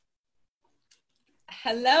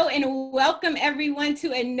Hello and welcome everyone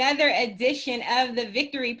to another edition of the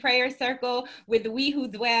Victory Prayer Circle with We Who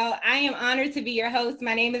Dwell. I am honored to be your host.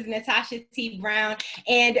 My name is Natasha T. Brown,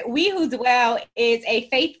 and We Who Dwell is a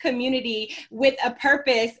faith community with a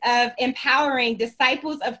purpose of empowering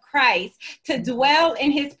disciples of Christ to dwell in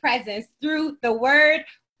his presence through the word,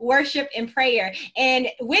 worship, and prayer. And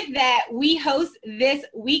with that, we host this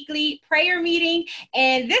weekly prayer meeting.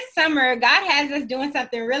 And this summer, God has us doing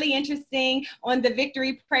something really interesting on the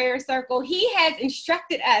Victory Prayer Circle. He has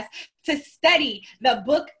instructed us to study the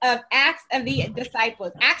book of Acts of the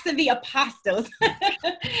Disciples, Acts of the Apostles.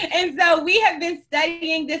 And so we have been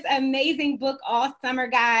studying this amazing book all summer,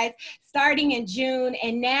 guys, starting in June.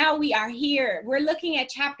 And now we are here. We're looking at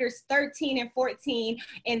chapters 13 and 14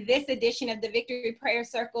 in this edition of the Victory Prayer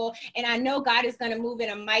Circle. And I know God is going to move in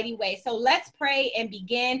a mighty way. So let's pray and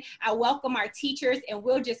begin. I welcome our teachers and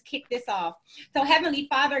we'll just kick this off. So Heavenly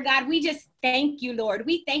Father, God, we just thank you, Lord.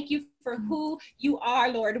 We thank you for who you are,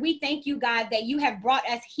 Lord. We thank you, God, that you have brought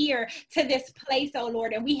us here to this place, oh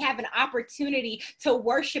Lord, and we have an opportunity to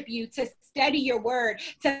worship you, to study your word,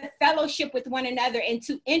 to fellowship with one another, and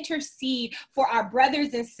to intercede for our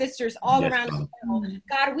brothers and sisters all around the world.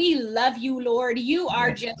 God, we love you, Lord. You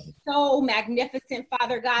are just so magnificent,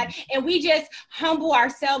 Father God, and we just humble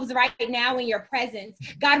ourselves right now in your presence.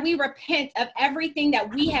 God, we repent of everything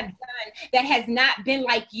that we have done that has not been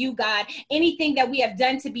like you, God. Anything that we have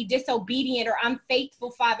done to be disobedient or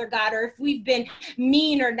unfaithful, Father God, or if we've been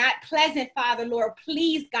mean or not pleasant, Father, Lord,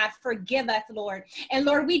 please, God, forgive us, Lord. And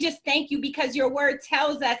Lord, we just thank you because your word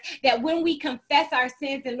tells us that when we confess our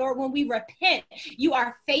sins and Lord, when we repent, you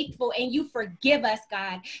are faithful and you forgive us,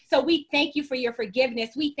 God. So we thank you for your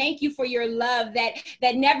forgiveness. We thank you for your love that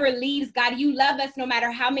never leaves, God. You love us no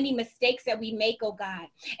matter how many mistakes that we make, oh God.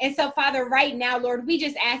 And so, Father, right now, Lord, we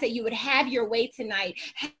just ask that you would have your way tonight.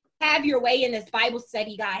 Have your way in this Bible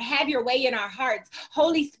study, God. Have your way in our hearts.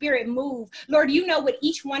 Holy Spirit, move. Lord, you know what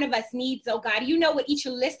each one of us needs, oh God. You know what each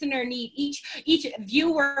listener needs, each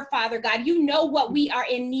viewer, Father God. You know what we are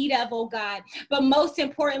in need of, oh God. But most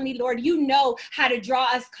importantly, Lord, you know how to draw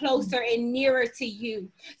us closer and nearer to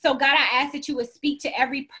you. So God, I ask that you would speak to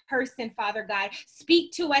every person, Father God.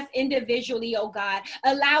 Speak to us individually, oh God.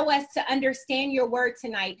 Allow us to understand your word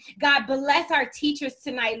tonight. God, bless our teachers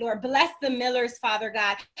tonight, Lord. Bless the Millers, Father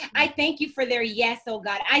God. I thank you for their yes, oh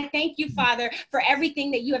God. I thank you, Father, for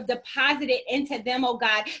everything that you have deposited into them, oh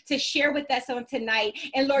God, to share with us on tonight.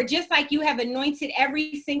 And Lord, just like you have anointed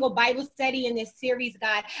every single Bible study in this series,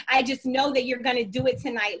 God, I just know that you're going to do it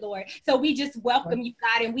tonight, Lord. So we just welcome you,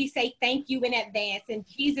 God, and we say thank you in advance. In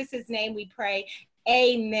Jesus' name we pray.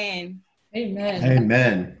 Amen. Amen.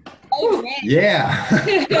 Amen. Amen. Yeah.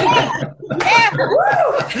 Yeah.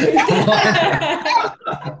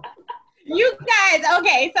 You guys,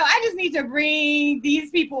 okay, so I just need to bring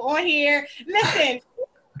these people on here. Listen,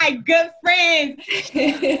 my good friends,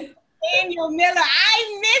 Daniel Miller,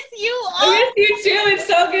 I miss you. I miss you too. It's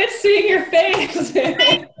so good seeing your face.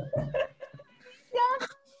 Okay,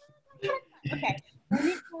 let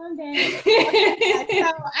me calm down.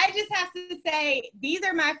 So I just have to say, these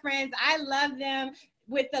are my friends. I love them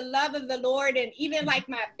with the love of the Lord, and even like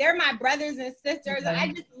they're my brothers and sisters. I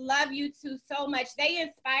just love you two so much. They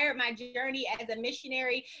inspired my journey as a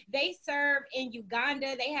missionary. They serve in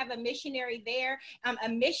Uganda. They have a missionary there, a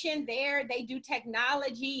mission there. They do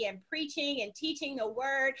technology and preaching and teaching the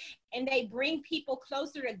word, and they bring people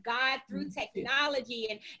closer to God through technology,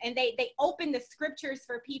 and they open the scriptures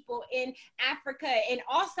for people in Africa and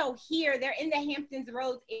also here. They're in the Hamptons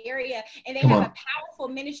Roads area, and they have a powerful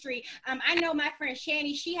ministry. I know my friend Shani,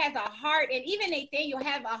 she has a heart, and even Nathaniel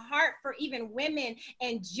have a heart for even women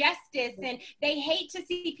and justice, and they hate to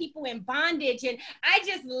see people in bondage. And I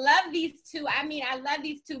just love these two. I mean, I love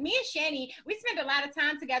these two. Me and Shani, we spent a lot of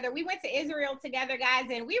time together. We went to Israel together, guys,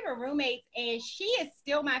 and we were roommates, and she is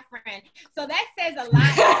still my friend. So that says a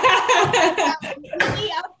lot.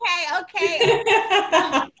 Okay.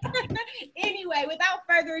 Anyway, without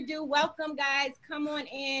further ado, welcome, guys. Come on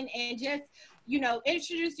in and just,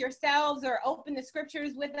 introduce yourselves or open the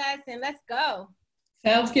scriptures with us, and let's go.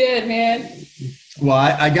 Sounds good, man. Well,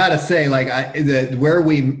 I gotta say,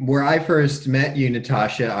 where I first met you,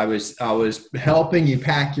 Natasha, I was helping you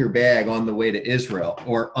pack your bag on the way to Israel,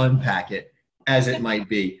 or unpack it, as it might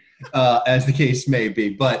be. As the case may be,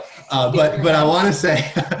 but I want to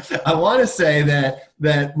say, that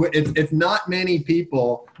it's not many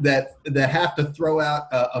people that have to throw out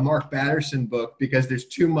a Mark Batterson book because there's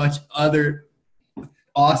too much other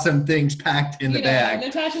awesome things packed in the bag.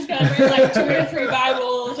 Natasha's got to bring like 2 or 3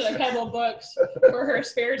 Bibles and a couple of books for her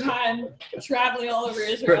spare time traveling all over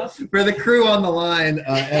Israel. For the crew on the line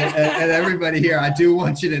and everybody here, I do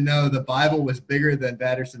want you to know the Bible was bigger than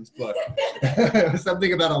Batterson's book. It was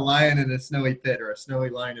something about a lion in a snowy pit, or a snowy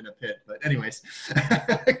lion in a pit. But anyways.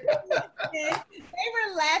 They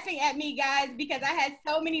were laughing at me, guys, because I had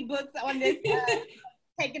so many books on this.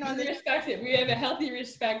 Taken on We respect it. We have a healthy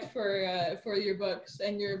respect for your books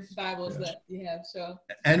and your Bibles that you have. So,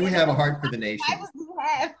 and we have a heart for the nation. Bibles do you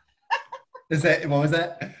have? What was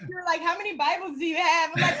that? You're like, how many Bibles do you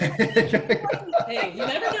have? I'm like, hey, you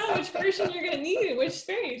never know which version you're gonna need in which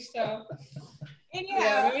space. So,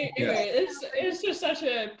 anyhow, anyway, it's just such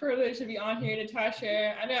a privilege to be on here,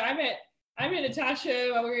 Natasha. I know I met Natasha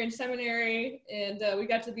while we were in seminary, and we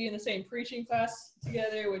got to be in the same preaching class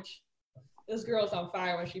together, which. This girl's on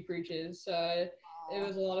fire when she preaches, so it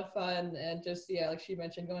was a lot of fun. And just like she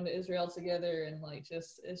mentioned, going to Israel together, and like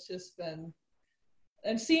it's just been,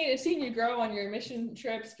 and seeing you grow on your mission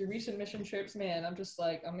trips, your recent mission trips, man. I'm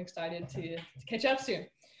excited to catch up soon.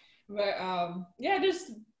 But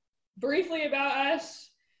just briefly about us.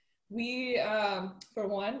 We for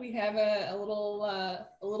one, we have a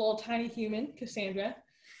little tiny human, Cassandra,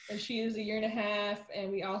 and she is 1.5 years,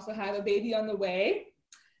 and we also have a baby on the way.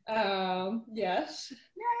 Yes.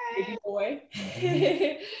 Yay. Baby boy.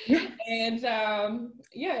 And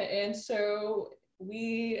and so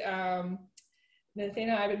we Nathan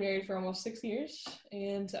and I have been married for almost 6 years,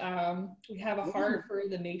 and we have a heart for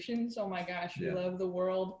the nations. Oh my gosh, we love the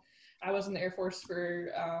world. I was in the Air Force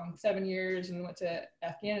for 7 years and went to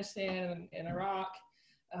Afghanistan and Iraq,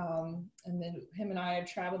 and then him and I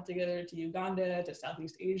traveled together to Uganda, to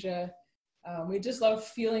Southeast Asia. We just love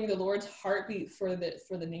feeling the Lord's heartbeat for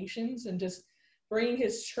the nations, and just bringing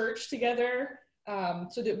his church together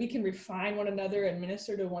so that we can refine one another and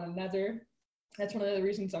minister to one another. That's one of the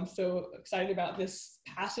reasons I'm so excited about this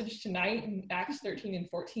passage tonight in Acts 13 and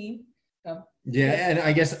 14. And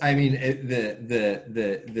I guess, I mean,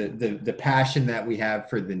 the passion that we have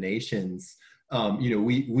for the nations.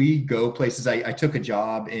 We go places. I took a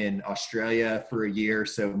job in Australia for 1 year,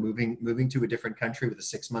 so moving to a different country with a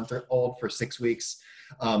 6-month-old for 6 weeks,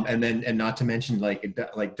 and not to mention like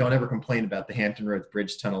don't ever complain about the Hampton Roads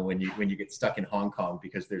Bridge Tunnel when you get stuck in Hong Kong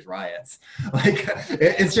because there's riots. Like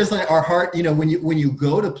it's just like our heart. When you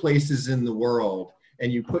go to places in the world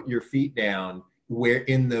and you put your feet down. Where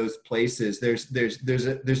in those places there's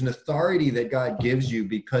an authority that God gives you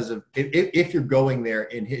because of if you're going there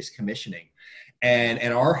in his commissioning.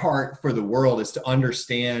 And our heart for the world is to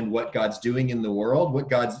understand what God's doing in the world, what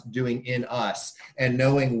God's doing in us, and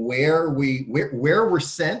knowing where we're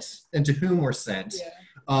sent and to whom we're sent,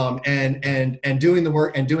 and doing the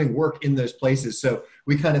work and doing work in those places. So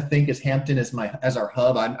we kind of think as Hampton as our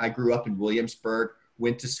hub. I grew up in Williamsburg,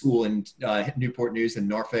 went to school in Newport News and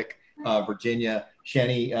Norfolk, Virginia.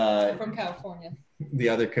 Shenny, from California. The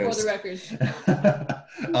other coast. For the record.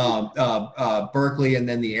 Berkeley, and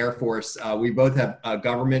then the Air Force. We both have a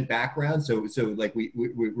government background, so like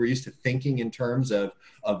we're used to thinking in terms of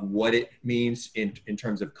what it means in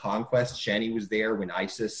terms of conquest. Shenny was there when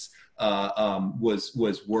ISIS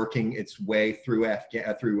was working its way through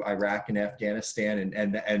Iraq and Afghanistan,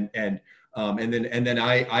 and then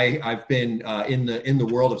I've been in the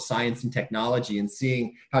world of science and technology, and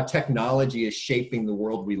seeing how technology is shaping the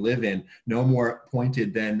world we live in. No more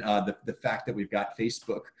pointed than the fact that we've got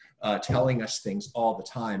Facebook telling us things all the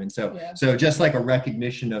time, and so just like a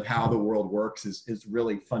recognition of how the world works is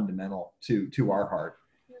really fundamental to our heart.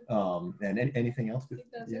 And anything else? I think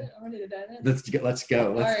that's it. I'm ready to dive in. Let's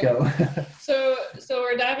go. So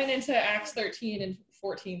we're diving into Acts 13 and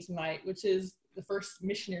 14 tonight, which is the first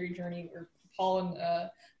missionary journey where Paul and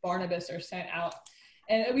Barnabas are sent out.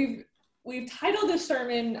 And we've titled this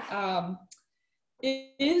sermon,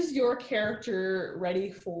 Is Your Character Ready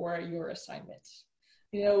for Your Assignment?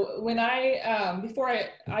 When before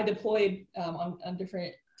I deployed on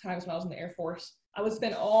different times when I was in the Air Force, I would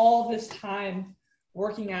spend all this time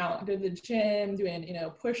working out, go to the gym, doing,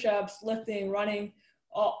 push-ups, lifting, running,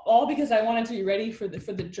 all because I wanted to be ready for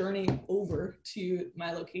the journey over to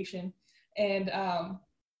my location. And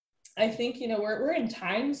I think, we're in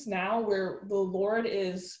times now where the Lord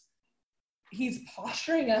he's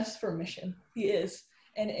posturing us for mission. He is.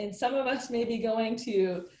 And some of us may be going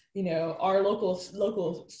to, our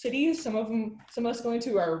local cities, some of us going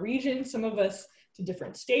to our region, some of us to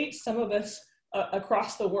different states, some of us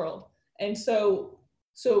across the world. And so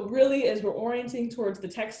really, as we're orienting towards the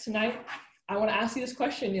text tonight, I want to ask you this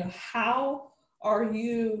question, how are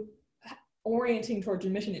you orienting towards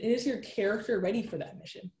your mission? Is your character ready for that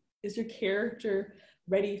mission? Is your character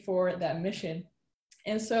ready for that mission.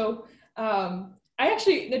 And so I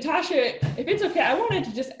actually, Natasha, if it's okay, I wanted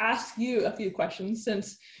to just ask you a few questions,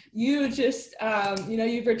 since you just,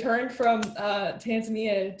 you've returned from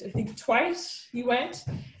Tanzania, I think twice you went,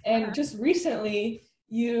 and just recently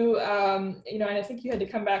you, and I think you had to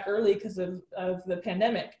come back early because of the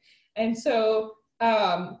pandemic. And so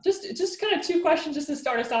just kind of two questions just to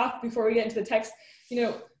start us off before we get into the text.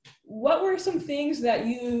 What were some things that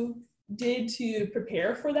you did to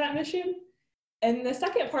prepare for that mission? And the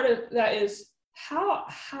second part of that is, how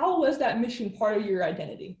was that mission part of your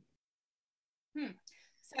identity?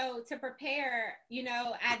 So to prepare,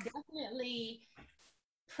 I definitely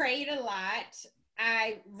prayed a lot.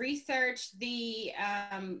 I researched the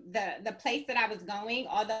place that I was going,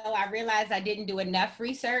 although I realized I didn't do enough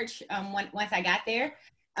research once I got there.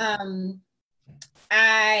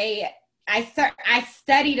 I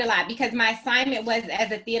studied a lot because my assignment was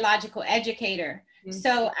as a theological educator. Mm-hmm.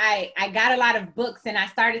 So I got a lot of books, and I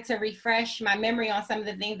started to refresh my memory on some of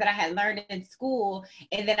the things that I had learned in school.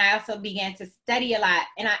 And then I also began to study a lot.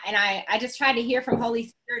 And I just tried to hear from Holy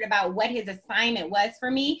Spirit about what his assignment was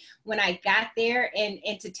for me when I got there, and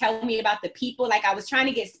to tell me about the people. Like, I was trying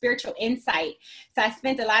to get spiritual insight. So I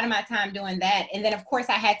spent a lot of my time doing that. And then, of course,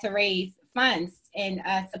 I had to raise funds and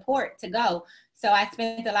support to go. So I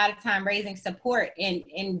spent a lot of time raising support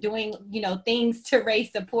and doing, things to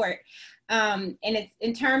raise support. And it's,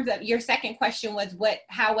 in terms of your second question was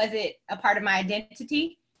how was it a part of my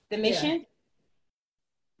identity, the mission?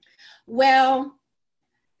 Yeah. Well,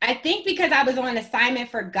 I think because I was on assignment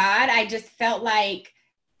for God, I just felt like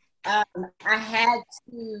I had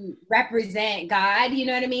to represent God, you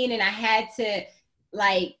know what I mean? And I had to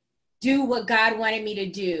do what God wanted me to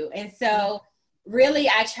do. And so really,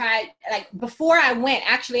 I tried, before I went,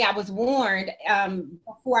 actually, I was warned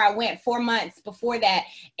before I went, 4 months before that,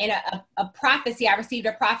 in a prophecy, I received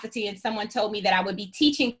a prophecy, and someone told me that I would be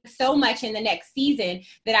teaching so much in the next season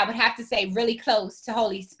that I would have to stay really close to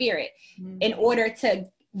Holy Spirit in order to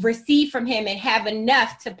receive from him and have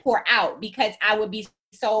enough to pour out, because I would be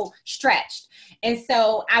so stretched. And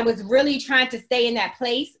so I was really trying to stay in that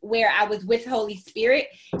place where I was with Holy Spirit.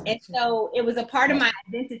 And so it was a part of my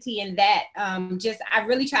identity in that, I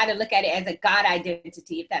really try to look at it as a God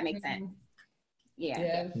identity, if that makes sense.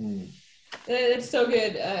 Yeah. It's so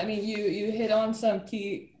good. You hit on some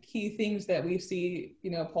key things that we see,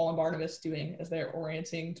 Paul and Barnabas doing as they're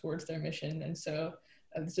orienting towards their mission. And so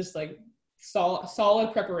it's just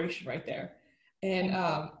solid preparation right there.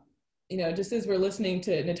 And, just as we're listening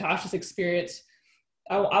to Natasha's experience,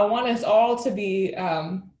 I want us all to be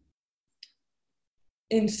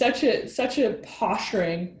in such a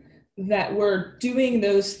posturing that we're doing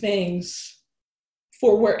those things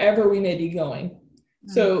for wherever we may be going.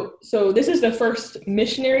 Mm-hmm. So this is the first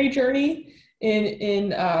missionary journey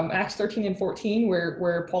in Acts 13 and 14,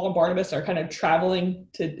 where Paul and Barnabas are kind of traveling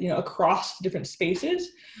to, across different spaces.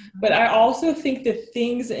 Mm-hmm. But I also think the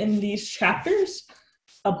things in these chapters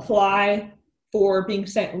apply for being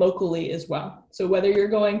sent locally as well. So whether you're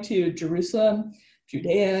going to Jerusalem,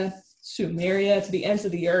 Judea, Samaria, to the ends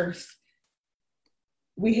of the earth,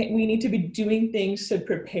 we need to be doing things to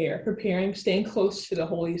preparing, staying close to the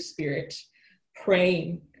Holy Spirit,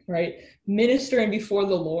 praying, right? Ministering before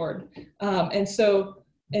the Lord. And so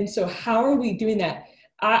how are we doing that?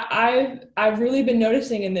 I've really been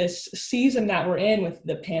noticing in this season that we're in with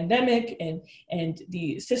the pandemic and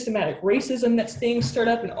the systematic racism that's being stirred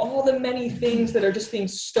up and all the many things that are just being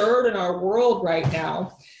stirred in our world right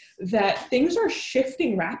now, that things are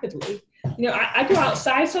shifting rapidly. I go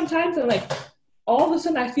outside sometimes and all of a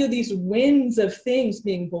sudden I feel these winds of things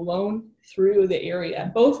being blown through the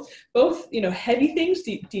area, both heavy things,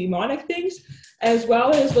 demonic things, as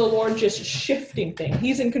well as the Lord just shifting things.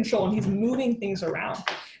 He's in control and he's moving things around.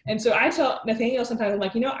 And so I tell Nathaniel sometimes, I'm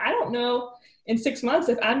I don't know in 6 months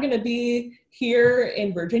if I'm going to be here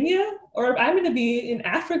in Virginia or if I'm going to be in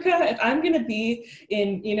Africa, if I'm going to be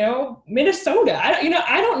in, Minnesota.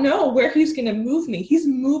 I don't know where he's going to move me. He's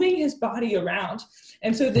moving his body around.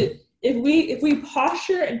 And so that if we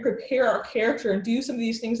posture and prepare our character and do some of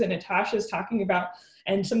these things that Natasha is talking about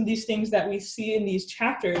and some of these things that we see in these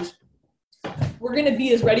chapters, we're going to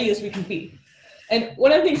be as ready as we can be. And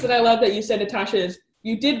one of the things that I love that you said, Natasha, is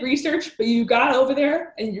you did research, but you got over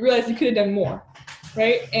there and you realized you could have done more,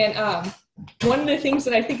 right? And one of the things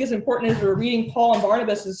that I think is important as we're reading Paul and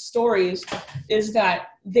Barnabas' stories is that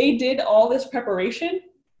they did all this preparation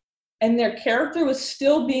and their character was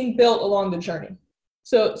still being built along the journey.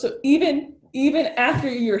 So even after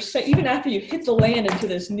you hit the land into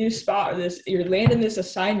this new spot, or you're landing this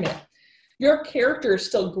assignment, your character is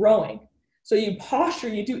still growing. So you posture,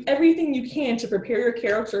 you do everything you can to prepare your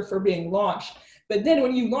character for being launched. But then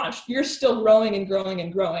when you launch, you're still growing and growing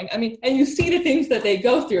and growing. I mean, and you see the things that they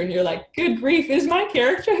go through and you're like, good grief, is my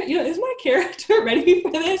character ready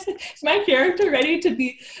for this? Is my character ready to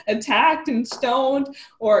be attacked and stoned?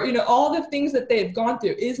 Or, all the things that they've gone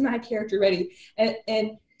through, is my character ready? And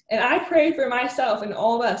I pray for myself and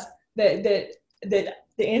all of us that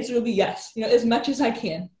the answer will be yes, as much as I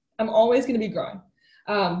can. I'm always going to be growing.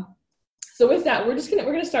 So with that, we're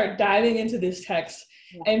going to start diving into this text.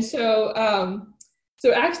 And so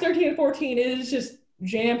Acts 13 and 14 is just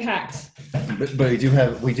jam packed. But we do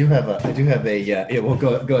have yeah, well,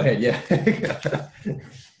 go ahead. Yeah.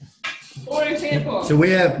 For example. So we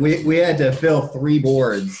had to fill 3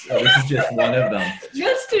 boards. This is just one of them.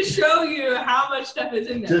 Just to show you how much stuff is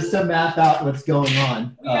in there. Just to map out what's going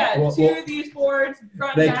on. We had 2 of these boards.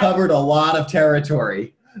 They covered a lot of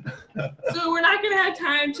territory. So we're not going to have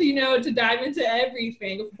time to dive into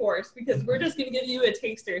everything, of course, because we're just going to give you a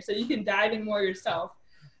taster so you can dive in more yourself.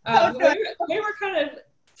 We were kind of.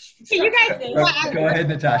 Can you guys go ahead,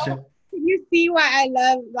 Natasha. You see why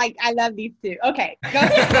I love these 2. Okay, go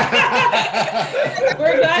ahead.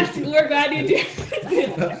 we're glad you did.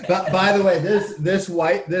 By the way, this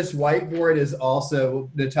whiteboard is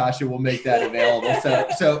also, Natasha will make that available.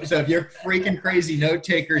 So if you're freaking crazy note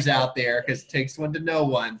takers out there, because it takes one to know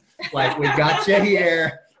one, like we got you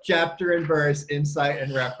here, chapter and verse, insight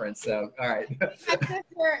and reference. So all right. My sister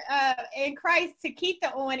in Christ,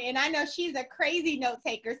 Takita, on, and I know she's a crazy note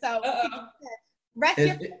taker. So. Rest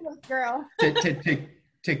your feelings, girl.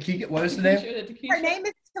 Takita, what is the name? Her name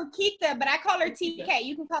is Takita, but I call her TK.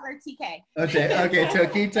 You can call her TK. Okay,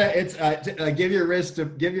 Takita. It's give your wrist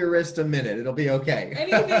a minute. It'll be okay.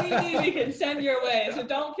 Anything you need, we can send your way. So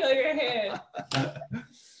don't kill your hand.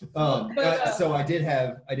 So I did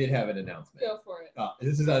have an announcement. Go for it.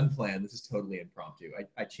 This is unplanned. This is totally impromptu.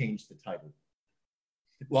 I changed the title.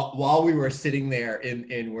 While we were sitting there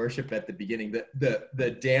in worship at the beginning,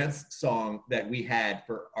 the dance song that we had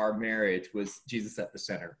for our marriage was Jesus at the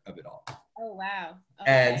Center of It All. Oh, wow.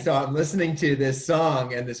 Okay. And so I'm listening to this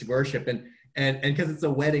song and this worship, and because it's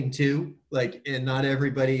a wedding too, and not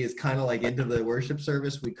everybody is kind of like into the worship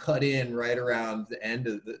service, we cut in right around the end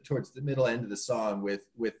of towards the middle end of the song with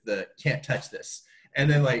the "Can't Touch This." And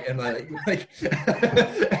then and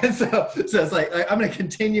so it's like I'm going to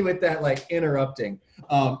continue with that interrupting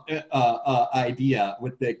idea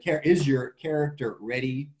with is your character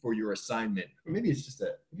ready for your assignment? Or maybe it's just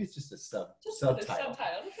a subtitle.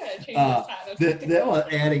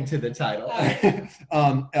 Adding to the title,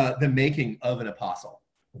 the making of an apostle.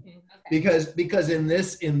 Okay. Because in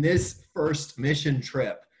this first mission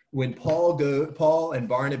trip, when Paul and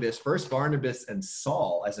Barnabas, first Barnabas and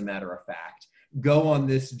Saul, as a matter of fact, go on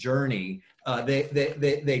this journey.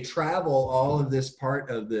 They travel all of this part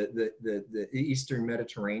of the Eastern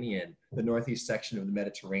Mediterranean, the northeast section of the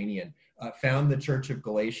Mediterranean, found the Church of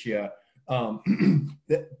Galatia.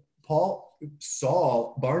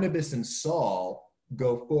 Barnabas and Saul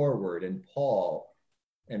go forward, and Paul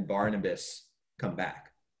and Barnabas come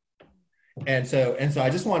back. And so I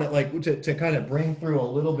just want to kind of bring through a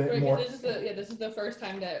little bit more. This is the first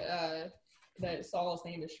time that Saul's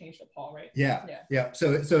name is changed to Paul, right? Yeah.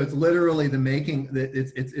 So it's literally the making.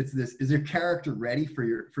 It's this. Is your character ready for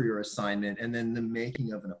your assignment, and then the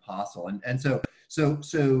making of an apostle, and so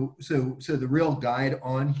the real guide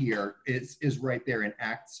on here is right there in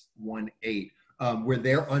Acts 1:8, where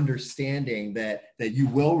they're understanding that you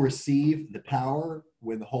will receive the power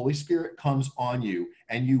when the Holy Spirit comes on you,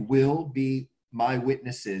 and you will be my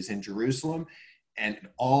witnesses in Jerusalem and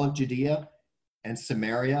all of Judea and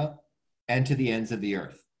Samaria and to the ends of the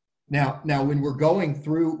earth. Now, when we're going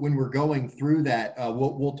through that,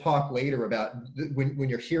 we'll talk later about when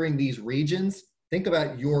you're hearing these regions. Think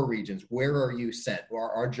about your regions. Where are you sent?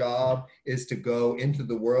 Our job is to go into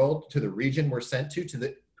the world, to the region we're sent to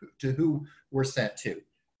who we're sent to.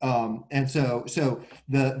 And so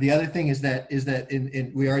the other thing is that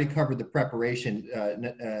in we already covered the preparation.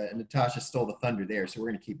 Natasha stole the thunder there, so we're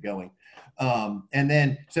going to keep going. And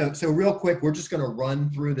then so real quick, we're just going to run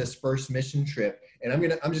through this first mission trip, and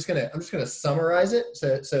I'm just gonna summarize it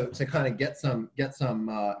so to kind of get some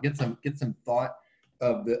thought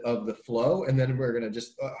of the flow, and then we're going to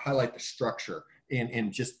just highlight the structure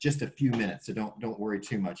in just a few minutes. So don't worry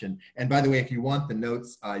too much. And by the way, if you want the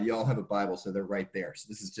notes, you all have a Bible, so they're right there. So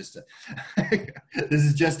this is just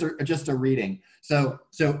a reading. So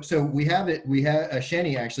we have it. We have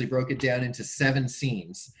Shani actually broke it down into 7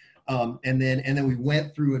 scenes. And then we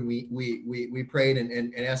went through and we prayed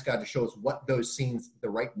and asked God to show us what those scenes, the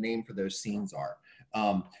right name for those scenes are.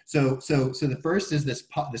 So the first is this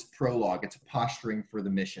prologue. It's a posturing for the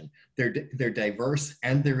mission. They're diverse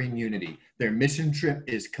and they're in unity. Their mission trip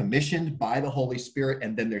is commissioned by the Holy Spirit,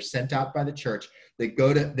 and then they're sent out by the church. They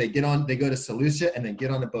go to Seleucia and then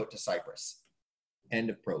get on a boat to Cyprus. End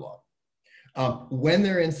of prologue. When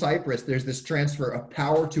they're in Cyprus, there's this transfer of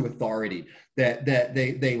power to authority that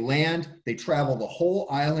they land, they travel the whole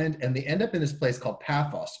island, and they end up in this place called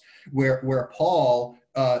Paphos, where Paul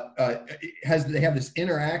they have this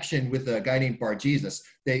interaction with a guy named Bar-Jesus.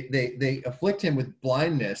 They afflict him with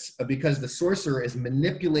blindness because the sorcerer is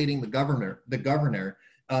manipulating the governor,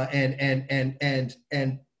 and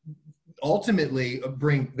ultimately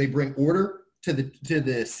bring order to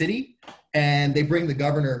the city, and they bring the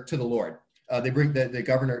governor to the Lord. They bring the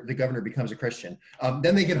governor becomes a Christian.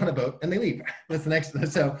 Then they get on a boat and they leave. That's the next.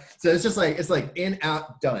 So it's just like, it's like in,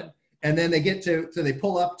 out, done. And then they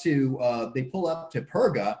pull up to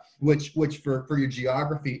Perga, which for your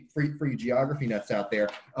geography nuts out there,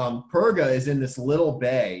 Perga is in this little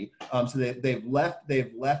bay. So they've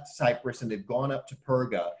left Cyprus and they've gone up to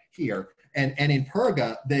Perga here. And in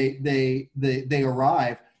Perga, they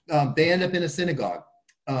arrive. They end up in a synagogue.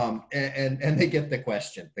 And they get the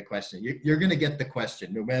question. You're going to get the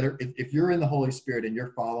question, no matter if you're in the Holy Spirit and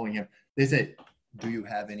you're following him. They say, "Do you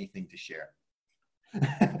have anything to share?"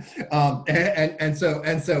 and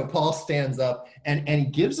so Paul stands up and he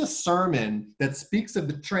gives a sermon that speaks of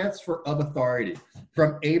the transfer of authority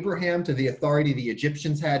from Abraham to the authority the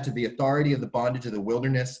Egyptians had, to the authority of the bondage of the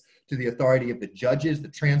wilderness, to the authority of the judges, the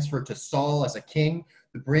transfer to Saul as a king,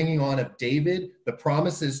 the bringing on of David, the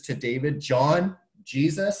promises to David, John,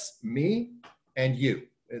 Jesus, me, and you.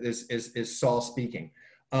 Is Saul speaking.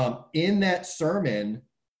 In that sermon,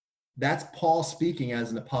 that's Paul speaking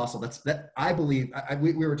as an apostle. I believe,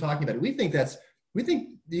 we were talking about it. We think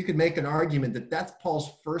you could make an argument that that's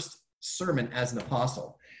Paul's first sermon as an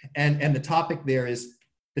apostle. And the topic there is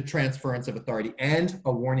the transference of authority and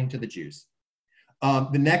a warning to the Jews.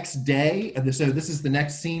 The next day, so this is the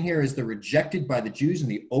next scene here, is the rejected by the Jews and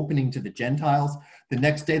the opening to the Gentiles. The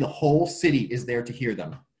next day, the whole city is there to hear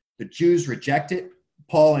them. The Jews reject it.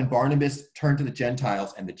 Paul and Barnabas turn to the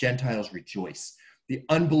Gentiles, and the Gentiles rejoice. The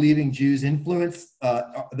unbelieving Jews influence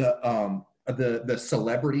the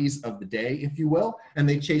celebrities of the day, if you will, and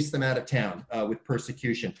they chase them out of town with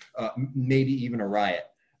persecution, maybe even a riot.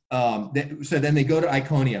 So then they go to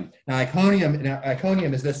Iconium. Now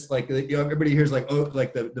Iconium is this, like, everybody hears like, oh,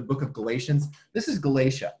 like the book of Galatians. This is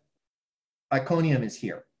Galatia. Iconium is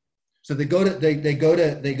here. So they go to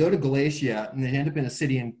Galatia, and they end up in a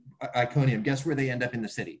city in Iconium. Guess where they end up in the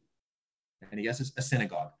city? And guess it's a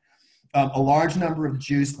synagogue. A large number of the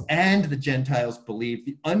Jews and the Gentiles believe.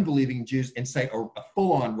 The unbelieving Jews incite a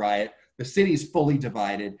full-on riot. The city is fully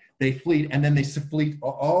divided. They flee, and then they flee.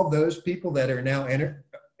 All those people that are now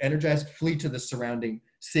energized flee to the surrounding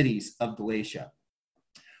cities of Galatia.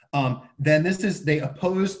 Then they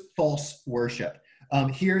oppose false worship.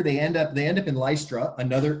 Here they end up in Lystra.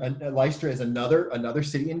 Lystra is another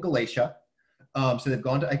city in Galatia. So they've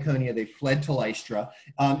gone to Iconia, they fled to Lystra,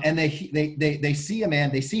 and they see a man,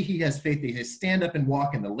 they see he has faith, they stand up and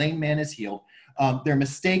walk, and the lame man is healed. They're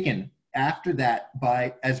mistaken after that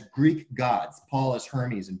as Greek gods, Paul as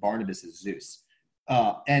Hermes and Barnabas as Zeus.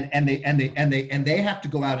 And they have to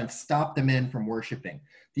go out and stop the men from worshiping.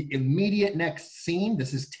 The immediate next scene,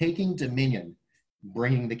 this is taking dominion,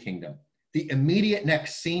 bringing the kingdom. The immediate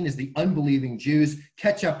next scene is the unbelieving Jews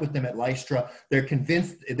catch up with them at Lystra. They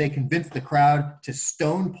convince the crowd to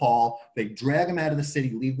stone Paul. They drag him out of the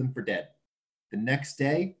city, leave them for dead. The next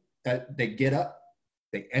day, they get up,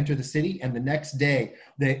 they enter the city, and the next day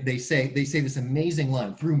they say this amazing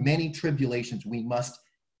line: through many tribulations we must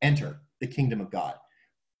enter the kingdom of God.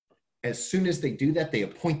 As soon as they do that, they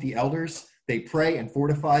appoint the elders, they pray and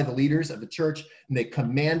fortify the leaders of the church, and they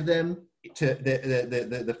command them to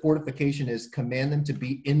the fortification is command them to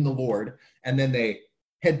be in the Lord, and then they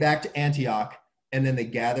head back to Antioch, and then they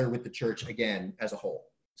gather with the church again as a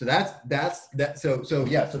whole. So that's that. So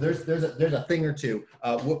there's a thing or two.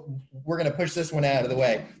 We're going to push this one out of the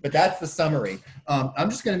way, but that's the summary.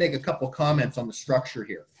 I'm just going to make a couple comments on the structure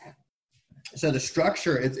here. So the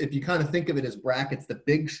structure is, if you kind of think of it as brackets, the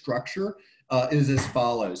big structure is as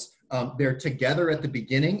follows. They're together at the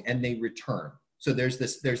beginning and they return. So there's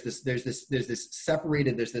this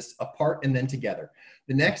separated, there's this apart and then together.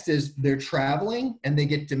 The next is they're traveling and they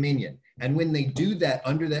get dominion. And when they do that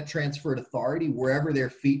under that transferred authority, wherever their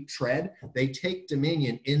feet tread, they take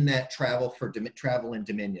dominion in that travel and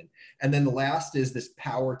dominion. And then the last is this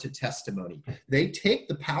power to testimony. They take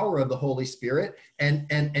the power of the Holy Spirit and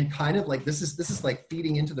kind of like, this is like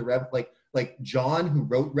feeding into the like John, who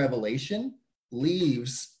wrote Revelation,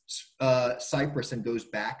 leaves Cyprus and goes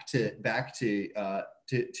back to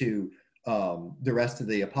the rest of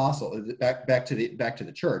the apostle, back to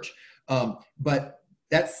the church. But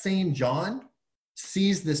that same John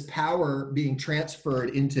sees this power being transferred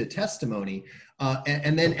into testimony,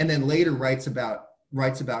 and then later writes about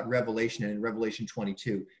Revelation. And in Revelation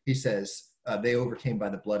 22, he says, they overcame by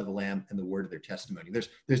the blood of the Lamb and the word of their testimony. There's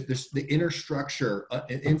the inner structure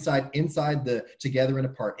inside the together and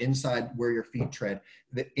apart, inside where your feet tread.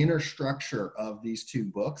 The inner structure of these two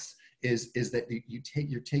books is that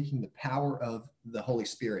you're taking the power of the Holy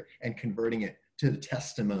Spirit and converting it to the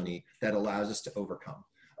testimony that allows us to overcome.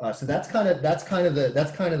 So that's kind of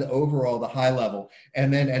the overall, the high level.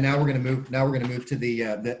 And now we're going to move to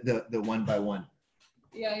the one by one.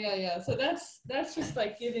 Yeah. So that's just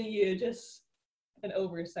like giving you just an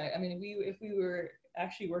oversight. I mean, if we were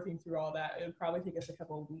actually working through all that, it would probably take us a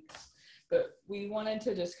couple of weeks. But we wanted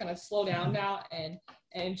to just kind of slow down now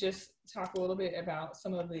and just talk a little bit about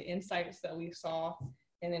some of the insights that we saw,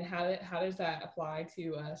 and then how does that apply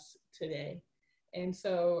to us today. And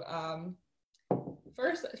so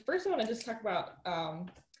first I want to just talk about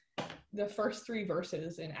the first 3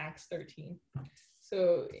 verses in Acts 13.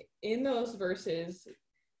 So in those verses,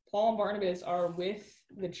 Paul and Barnabas are with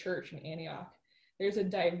the church in Antioch. There's a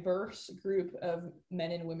diverse group of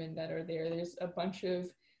men and women that are there. There's a bunch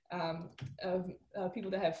of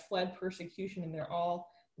people that have fled persecution, and they're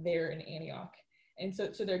all there in Antioch. And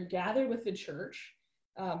so they're gathered with the church,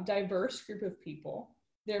 diverse group of people.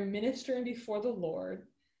 They're ministering before the Lord.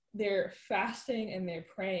 They're fasting and they're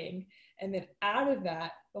praying. And then out of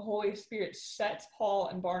that, the Holy Spirit sets Paul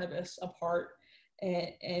and Barnabas apart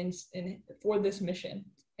and for this mission.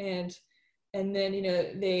 And then,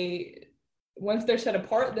 once they're set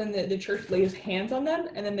apart, then the church lays hands on them,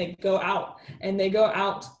 and then they go out,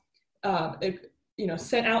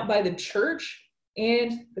 sent out by the church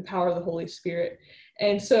and the power of the Holy Spirit.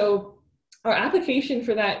 And so our application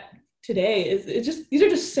for that today is these are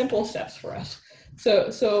just simple steps for us.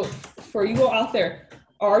 So for you all out there,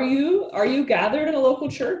 are you gathered in a local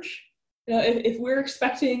church? If we're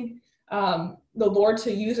expecting the Lord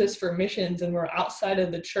to use us for missions and we're outside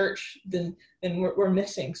of the church, then we're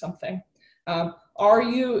missing something. Are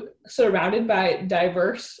you surrounded by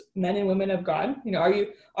diverse men and women of God?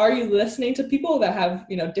 Are you listening to people that have,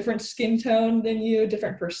 different skin tone than you,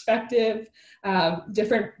 different perspective,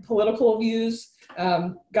 different political views?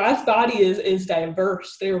 God's body is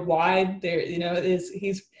diverse. They're wide.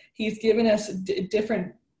 He's given us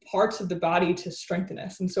different parts of the body to strengthen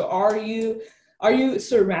us. And so are you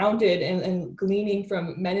surrounded and gleaning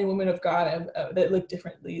from men and women of God that look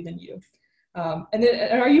differently than you? And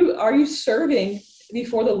are you serving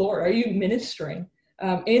before the Lord? Are you ministering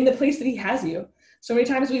in the place that He has you? So many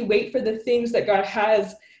times we wait for the things that God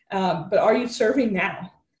has, but are you serving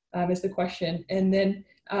now? Is the question. And then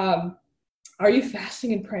are you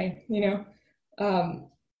fasting and praying?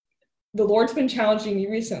 The Lord's been challenging me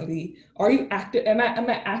recently. Are you active? Am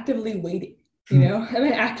I actively waiting? Am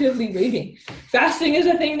I actively waiting? Fasting is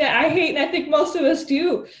a thing that I hate, and I think most of us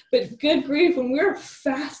do. But good grief, when we're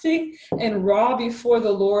fasting and raw before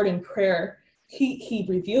the Lord in prayer, He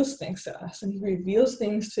reveals things to us, and He reveals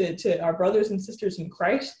things to our brothers and sisters in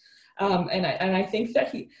Christ. And I think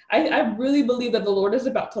that I really believe that the Lord is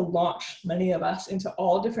about to launch many of us into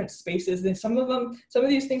all different spaces. And some of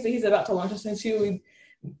these things that He's about to launch us into, it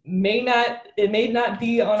may not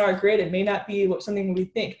be on our grid. It may not be something we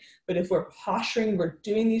think, but if we're posturing, we're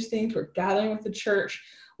doing these things, we're gathering with the church,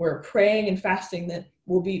 we're praying and fasting, then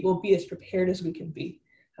we'll be as prepared as we can be.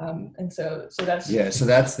 And so that's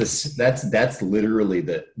that's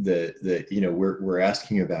literally we're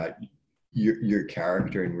asking about your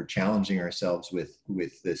character, and we're challenging ourselves with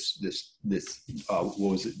this what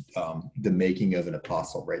was it, the making of an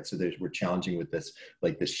apostle, right? So we're challenging with this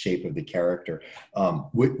shape of the character.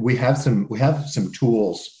 We have some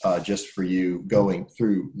tools just for you going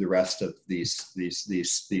through the rest of these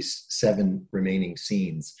 7 remaining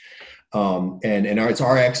scenes, and it's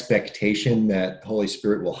our expectation that Holy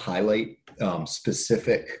Spirit will highlight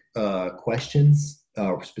specific questions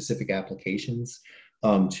or specific applications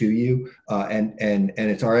to you, and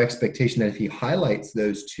it's our expectation that if He highlights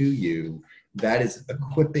those to you, that is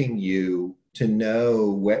equipping you to know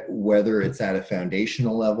whether it's at a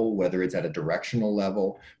foundational level, whether it's at a directional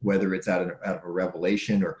level, whether it's out of a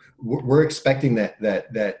revelation, or we're expecting that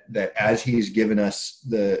as He's given us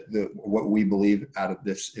the what we believe out of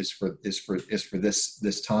this is for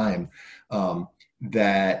this time.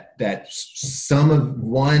 That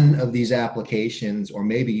one of these applications, or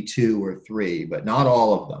maybe 2 or 3, but not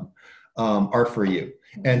all of them, are for you.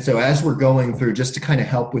 And so as we're going through, just to kind of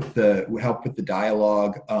help with the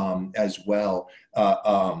dialogue as well,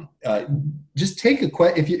 just take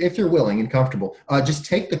if you're willing and comfortable, just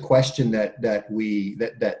take the question that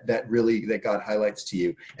God highlights to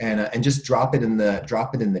you, and just drop it in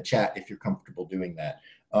the chat if you're comfortable doing that.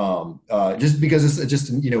 Just because it's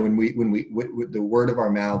just, when we the word of our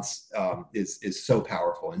mouths is so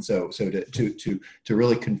powerful, and so to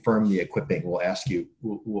really confirm the equipping,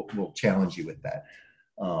 we'll challenge you with that.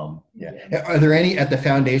 Are there any at the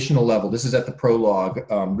foundational level? This is at the prologue,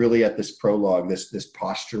 really at this prologue, this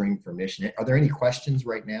posturing for mission. Are there any questions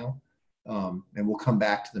right now? And we'll come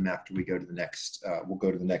back to them after we go to the next. We'll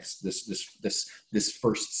go to the next. This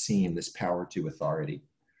first scene, this power to authority.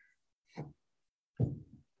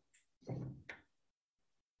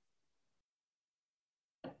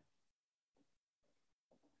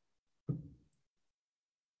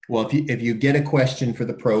 Well, if you get a question for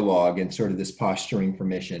the prologue and sort of this posturing for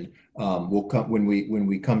mission, we'll come when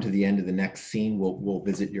we come to the end of the next scene. We'll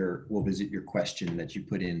visit your question that you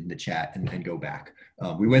put in the chat and go back.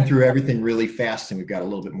 We went through everything really fast, and we've got a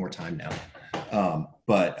little bit more time now.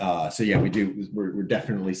 So yeah, we do. We're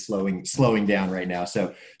definitely slowing down right now.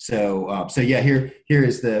 So yeah, here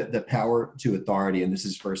is the power to authority, and this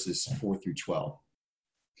is verses 4 through 12.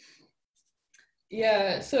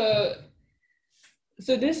 Yeah.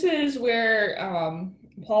 So this is where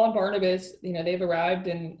Paul and Barnabas, they've arrived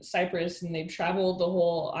in Cyprus, and they've traveled the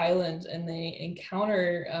whole island, and they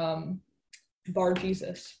encounter Bar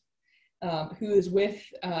Jesus, who is with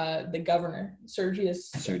the governor, Sergius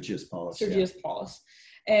Paulus.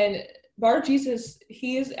 And Bar Jesus,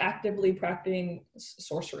 he is actively practicing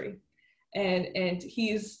sorcery, and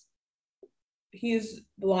he's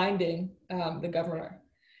blinding the governor.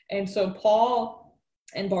 And so Paul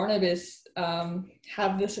and Barnabas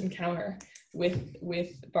have this encounter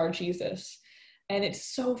with Bar Jesus, and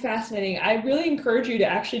it's so fascinating. I really encourage you to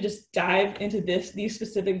actually just dive into these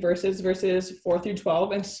specific verses 4 through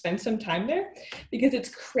 12, and spend some time there, because it's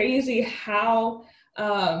crazy how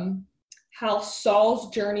Saul's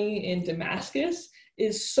journey in Damascus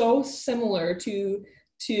is so similar to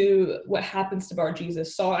what happens to Bar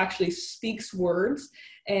Jesus. Saul actually speaks words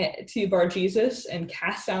to Bar Jesus and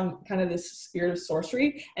casts down kind of this spirit of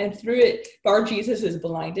sorcery, and through it Bar Jesus is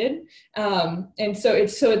blinded, and so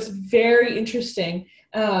it's very interesting.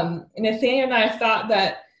 Nathaniel and I thought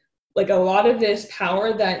that, like, a lot of this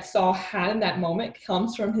power that Saul had in that moment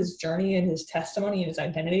comes from his journey and his testimony and his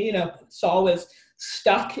identity. Saul was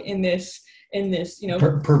stuck in this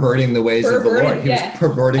perverting the ways of the Lord. He was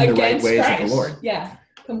perverting the right ways of the Lord. Yeah,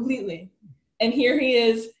 completely. And here he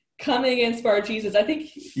is coming against Bar Jesus. I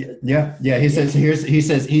think. Yeah. He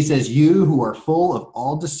says, you who are full of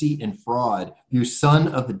all deceit and fraud, you son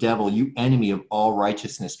of the devil, you enemy of all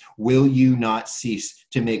righteousness, will you not cease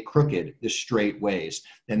to make crooked the straight ways?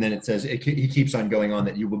 And then it says, he keeps on going on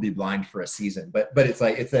that you will be blind for a season. But it's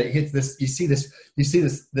this. You see this.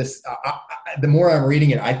 The more I'm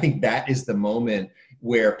reading it, I think that is the moment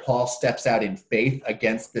where Paul steps out in faith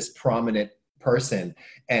against this prominent person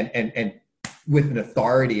and with an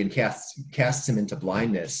authority, and casts him into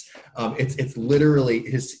blindness. It's literally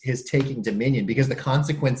his taking dominion, because the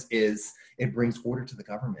consequence is it brings order to the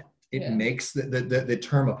government. It makes the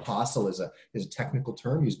term apostle is a technical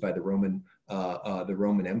term used by the Roman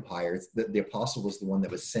Empire. It's the apostle was the one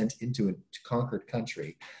that was sent into a conquered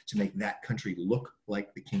country to make that country look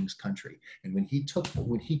like the king's country. And when he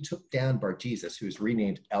took down Bar Jesus, who was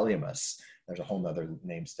renamed Elymas. There's a whole nother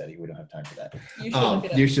name study. We don't have time for that.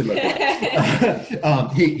 You should look it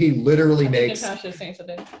up. He literally makes. Natasha's saying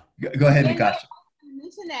something. Go ahead, Natasha.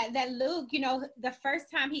 Mention that Luke, the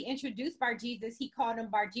first time he introduced Bar Jesus, he called him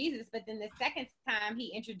Bar Jesus, but then the second time he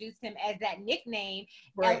introduced him as that nickname,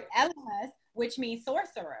 right, Elymas, which means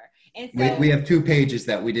sorcerer. And so we have 2 pages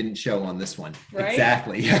that we didn't show on this one. Right?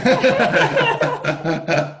 Exactly.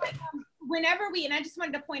 Whenever and I just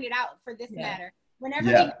wanted to point it out for this matter, whenever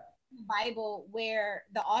we read the Bible where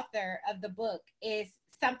the author of the book is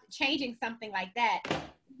changing something like that,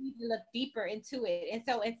 we need to look deeper into it. And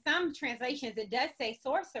so in some translations it does say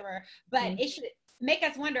sorcerer, but it should make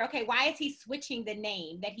us wonder, okay, why is he switching the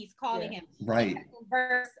name that he's calling him? Right.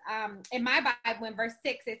 In my Bible, in verse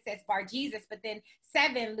 6 it says Bar Jesus, but then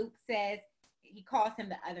 7 Luke says he calls him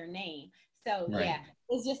the other name. So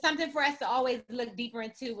it's just something for us to always look deeper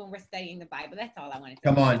into when we're studying the Bible. That's all I wanted to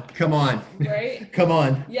say. Come on. Right? Come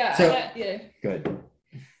on. Yeah. So, good.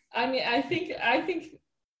 I mean, I think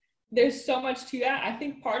there's so much to that. I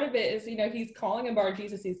think part of it is, he's calling him Bar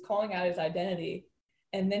Jesus. He's calling out his identity,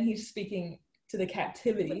 and then he's speaking to the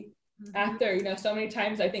captivity after, so many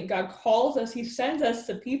times I think God calls us, he sends us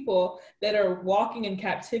to people that are walking in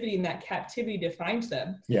captivity, and that captivity defines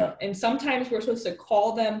them. Yeah. And sometimes we're supposed to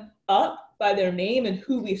call them up by their name and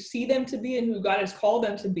who we see them to be and who God has called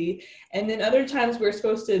them to be. And then other times we're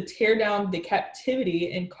supposed to tear down the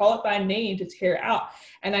captivity and call it by name to tear out.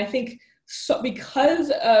 And I think so, because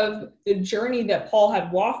of the journey that Paul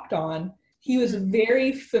had walked on, he was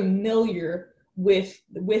very familiar with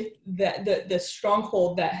the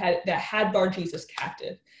stronghold that had Bar Jesus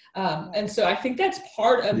captive, and so I think that's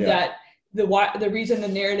part of that. The reason the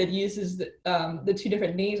narrative uses the two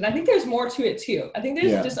different names, and I think there's more to it too. I think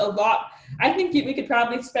there's just a lot. I think we could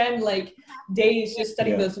probably spend like days just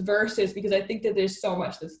studying those verses, because I think that there's so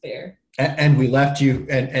much that's there. And we left you,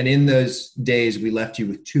 and in those days we left you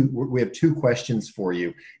with we have two questions for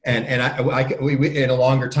you. And we in a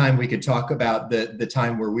longer time, we could talk about the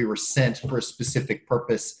time where we were sent for a specific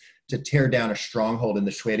purpose to tear down a stronghold in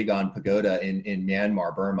the Shwedagon Pagoda in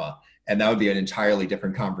Myanmar, Burma. And that would be an entirely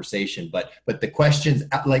different conversation. But the questions,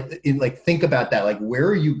 think about that. Like, where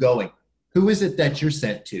are you going? Who is it that you're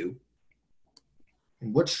sent to?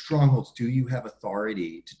 And what strongholds do you have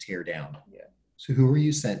authority to tear down? Yeah. So who are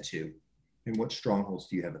you sent to? And what strongholds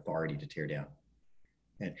do you have authority to tear down?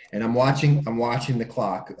 And I'm watching the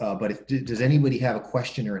clock, but does anybody have a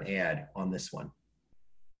question or an add on this one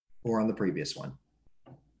or on the previous one?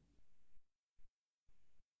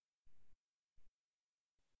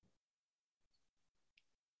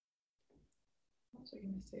 What was I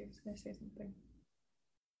going to say? I was going to say something.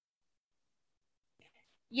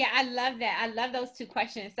 Yeah, I love that. I love those two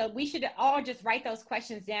questions. So we should all just write those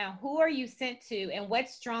questions down. Who are you sent to, and what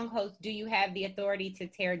strongholds do you have the authority to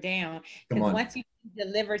tear down? Because once you've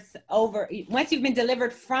been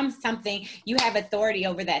delivered from something, you have authority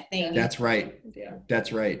over that thing. That's right. Yeah.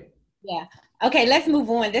 That's right. Yeah. Okay, let's move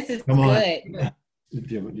on. This is good. Yeah.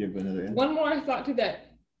 Do you have another answer? One more thought to that.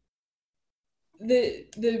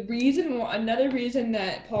 Another reason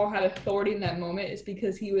that Paul had authority in that moment is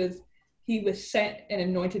because he was sent and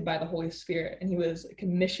anointed by the Holy Spirit, and he was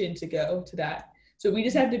commissioned to go to that. So we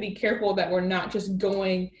just have to be careful that we're not just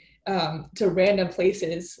going to random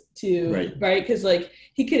places right?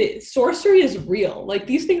 Because sorcery is real. Like,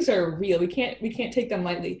 these things are real. We can't take them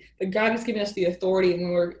lightly. But God has given us the authority, and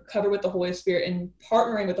when we're covered with the Holy Spirit and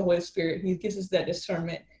partnering with the Holy Spirit, he gives us that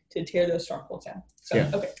discernment to tear those strongholds down. So,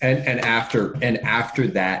 okay. And after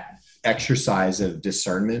that exercise of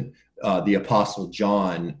discernment, the Apostle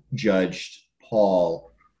John judged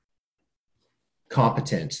Paul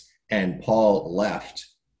competent, and Paul left,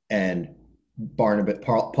 and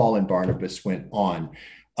Paul and Barnabas went on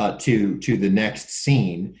to the next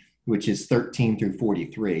scene, which is 13 through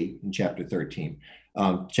 43 in chapter 13,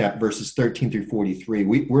 verses 13 through 43.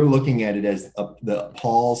 We're looking at it as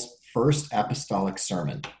Paul's first apostolic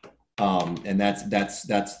sermon. And that's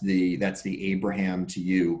the Abraham to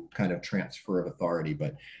you kind of transfer of authority,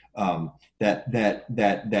 but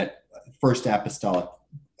that first apostolic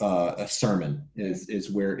sermon is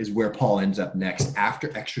where Paul ends up next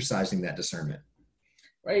after exercising that discernment.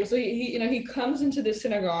 Right. So he comes into the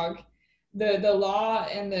synagogue. The law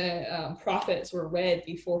and the prophets were read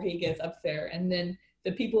before he gets up there, and then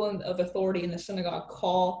the people of authority in the synagogue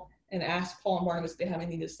call and ask Paul and Barnabas if they have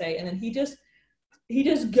anything to say, and then he just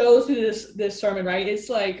goes through this sermon, right? It's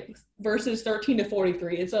like verses 13 to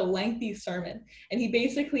 43. It's a lengthy sermon. And he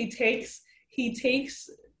basically takes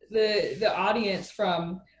the audience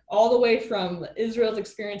from all the way from Israel's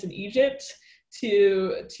experience in Egypt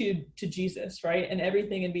to Jesus, right? And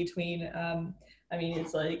everything in between.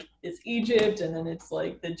 It's Egypt, and then it's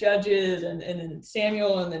like the judges, and then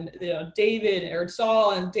Samuel, and then David, or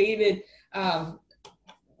Saul and David,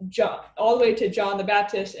 John, all the way to John the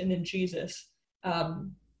Baptist, and then Jesus.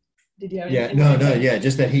 Did you have anything?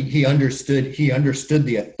 Just that he understood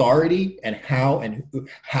the authority and how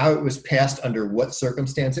it was passed, under what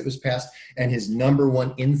circumstance it was passed, and his number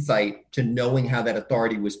one insight to knowing how that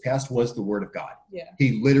authority was passed was the word of God. Yeah.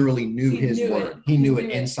 He literally knew his word. He knew it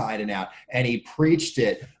inside and out, and he preached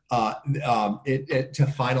it to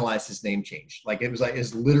finalize his name change. Like, it's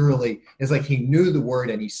like he knew the word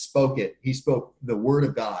and he spoke it. He spoke the word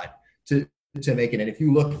of God to make it. And if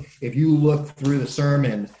you look through the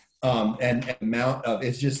sermon, and amount of,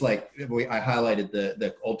 it's just like I highlighted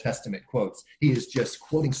the Old Testament quotes. He is just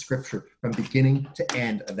quoting scripture from beginning to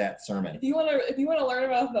end of that sermon. If you want to learn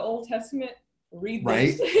about the Old Testament, read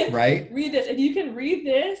this. Right. Read this. If you can read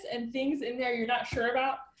this and things in there you're not sure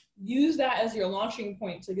about, use that as your launching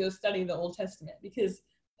point to go study the Old Testament, because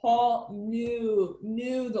Paul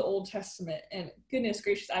knew the Old Testament, and goodness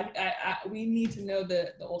gracious, we need to know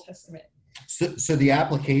the Old Testament. So the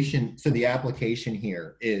application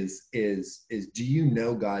here is do you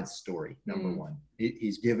know God's story? Number one,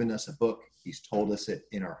 he's given us a book. He's told us it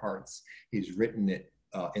in our hearts. He's written it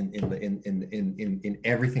in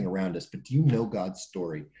everything around us. But do you know God's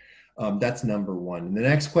story? That's number one. And the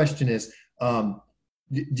next question is, do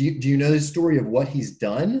you know the story of what he's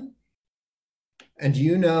done? And do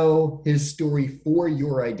you know his story for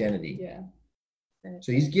your identity? Yeah.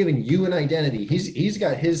 So he's given you an identity. He's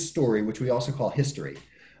got his story, which we also call history.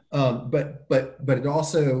 But it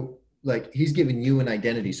also, like, he's given you an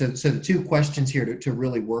identity. So the two questions here to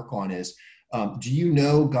really work on is, do you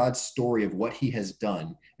know God's story of what he has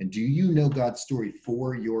done? And do you know God's story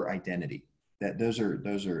for your identity? That those are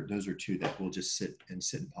two that we'll just sit and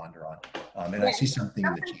ponder on. And I see something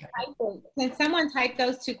in the chat. Can someone type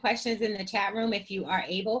those two questions in the chat room if you are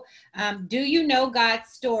able? Do you know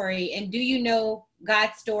God's story, and do you know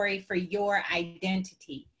God's story for your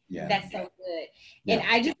identity? Yeah. That's so good. Yeah. And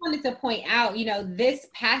I just wanted to point out, this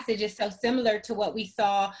passage is so similar to what we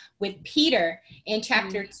saw with Peter in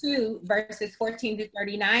chapter 2, verses 14 to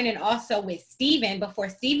 39, and also with Stephen before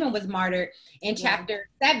Stephen was martyred in chapter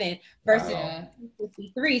 7, verses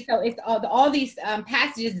 53. So it's all these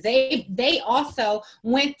passages. They also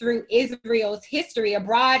went through Israel's history, a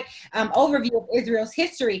broad overview of Israel's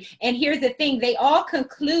history. And here's the thing: they all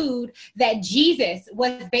conclude that Jesus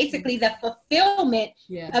was basically the fulfillment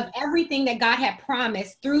of everything that God had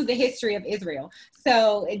promised through the history of Israel.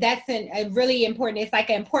 So that's a really important, it's like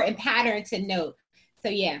an important pattern to note. So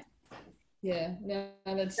that's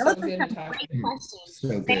those so good. Great questions.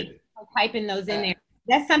 So good. Typing those in there.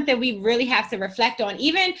 That's something we really have to reflect on.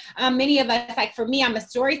 Even many of us, like for me, I'm a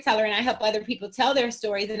storyteller and I help other people tell their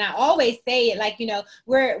stories. And I always say it like,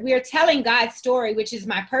 we're telling God's story, which is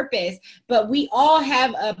my purpose, but we all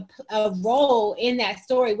have a role in that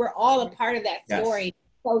story. We're all a part of that story. Yes.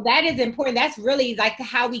 So that is important. That's really like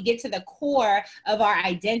how we get to the core of our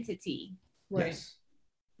identity. Right. Yes.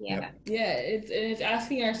 Yeah. Yeah. It's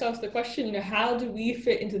asking ourselves the question, how do we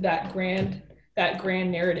fit into that grand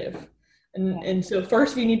narrative? And so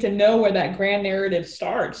first we need to know where that grand narrative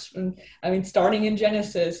starts. And starting in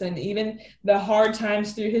Genesis, and even the hard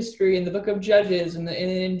times through history in the book of Judges and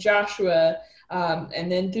in Joshua,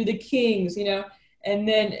 and then through the Kings, and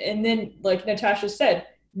then like Natasha said,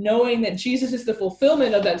 knowing that Jesus is the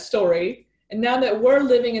fulfillment of that story. And now that we're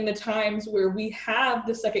living in the times where we have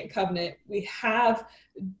the second covenant, we have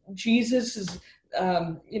Jesus's,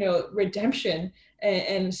 redemption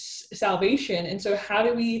and salvation. And so how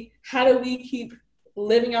do we keep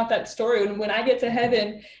living out that story? And when I get to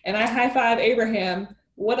heaven and I high five Abraham,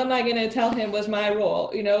 what am I going to tell him was my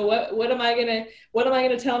role? What am I going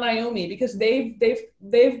to tell Naomi? Because they've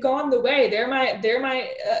gone the way. They're my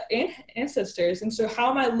ancestors. And so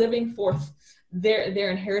how am I living forth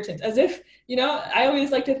their inheritance? As if, I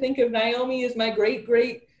always like to think of Naomi as my great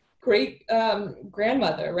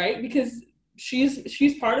grandmother, right? Because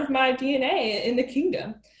she's part of my DNA in the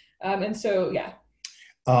kingdom. And so,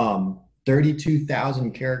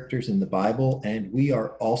 32,000 characters in the Bible, and we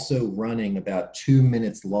are also running about 2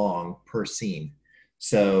 minutes long per scene.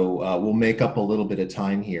 So we'll make up a little bit of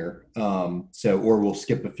time here. Or we'll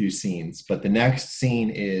skip a few scenes. But the next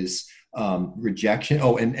scene is rejection.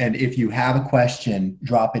 Oh, and if you have a question,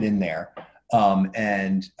 drop it in there.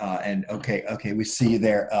 Okay, we see you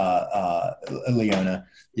there, Leona.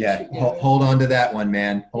 Yeah, hold on to that one,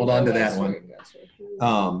 man. Hold on to that one.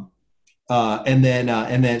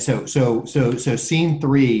 So scene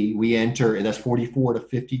 3, we enter, that's 44 to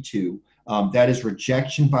 52. That is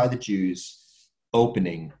rejection by the Jews,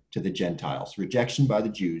 opening to the Gentiles. Rejection by the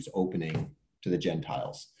Jews, opening to the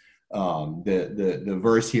Gentiles. The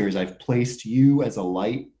verse here is, I've placed you as a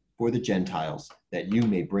light for the Gentiles, that you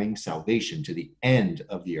may bring salvation to the end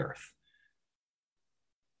of the earth.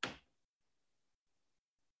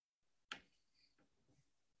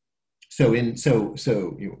 So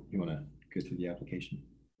you want to go through the application?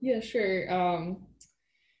 Yeah, sure.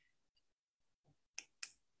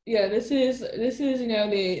 This is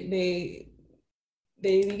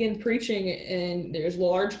they begin preaching, and there's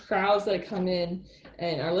large crowds that come in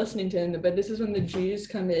and are listening to them. But this is when the Jews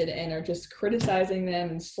come in and are just criticizing them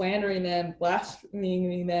and slandering them,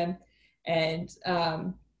 blaspheming them, and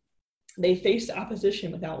they faced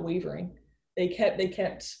opposition without wavering. They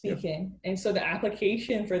kept speaking. Yep. And so the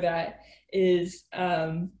application for that is,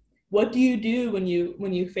 what do you do when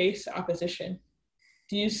you face opposition?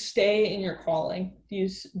 Do you stay in your calling? Do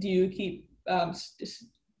you keep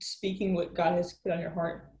speaking what God has put on your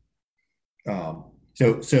heart?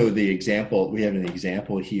 So the example, we have an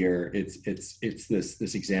example here. It's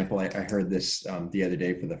this example. I heard this the other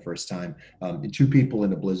day for the first time. 2 people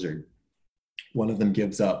in a blizzard, One of them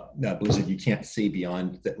gives up. Blizzard, you can't see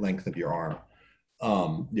beyond the length of your arm.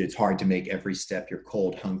 It's hard to make every step. You're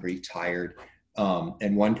cold, hungry, tired.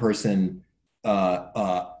 And one person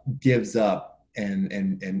gives up, and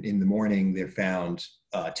in the morning they're found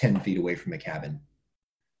 10 feet away from a cabin.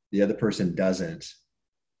 The other person doesn't,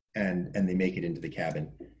 and they make it into the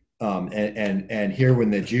cabin. And here,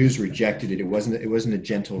 when the Jews rejected it, it wasn't a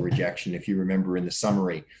gentle rejection. If you remember in the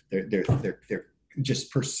summary, they're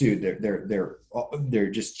just pursued. They're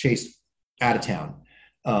just chased out of town.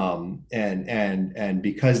 And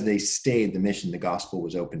because they stayed the mission, the gospel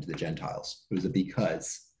was open to the Gentiles. It was a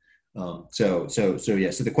because. So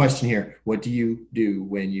the question here: what do you do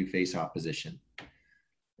when you face opposition?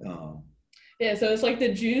 So it's like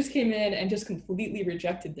the Jews came in and just completely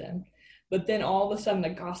rejected them. But then all of a sudden the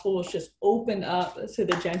gospel was just opened up to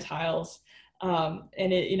the Gentiles. And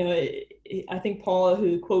I think Paul,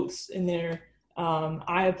 who quotes in there,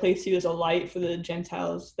 I have placed you as a light for the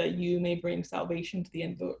Gentiles that you may bring salvation to the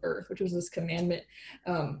end of the earth, which was this commandment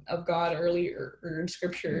of God earlier in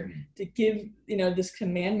scripture, to give, this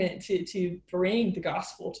commandment to bring the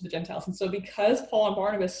gospel to the Gentiles. And so because Paul and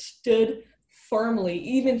Barnabas stood firmly,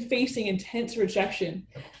 even facing intense rejection,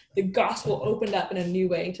 the gospel opened up in a new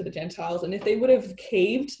way to the Gentiles. And if they would have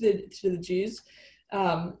caved to the Jews,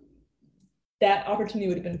 that opportunity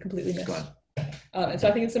would have been completely missed. And so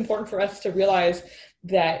I think it's important for us to realize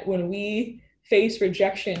that when we face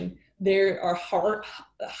rejection, there are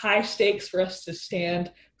high stakes for us to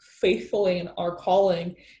stand faithfully in our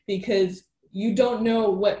calling, because you don't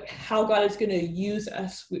know how God is going to use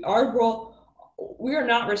us. We are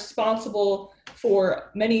not responsible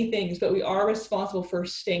for many things, but we are responsible for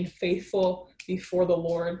staying faithful before the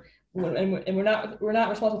Lord. And we're not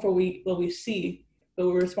responsible for what we see, but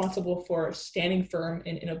we're responsible for standing firm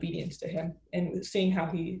in obedience to Him and seeing how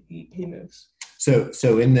He moves.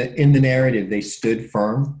 So in the narrative, they stood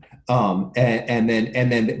firm, but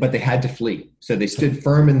they had to flee. So they stood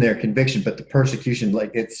firm in their conviction, but the persecution,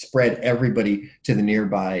 it spread everybody to the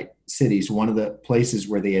nearby cities. One of the places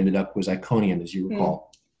where they ended up was Iconium, as you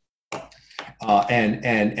recall.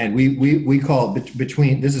 And we call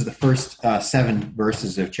between, this is the first 7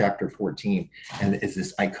 verses of chapter 14, and it's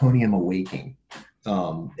this Iconium awakening.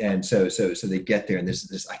 And so they get there, and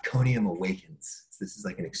this Iconium awakens. This is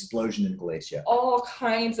like an explosion in Galatia. All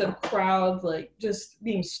kinds of crowds, just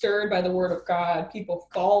being stirred by the word of God, people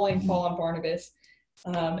following Paul and Barnabas.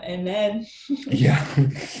 And then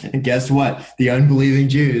and guess what? The unbelieving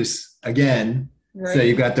Jews again. Right. So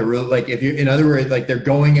you've got the real, if you, in other words, they're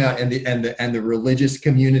going out, and the religious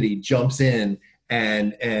community jumps in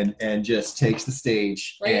and just takes the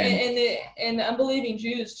stage. Right. And the unbelieving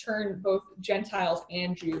Jews turn both Gentiles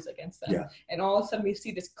and Jews against them. Yeah. And all of a sudden we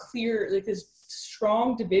see this clear, this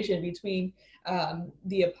strong division between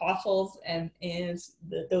the apostles and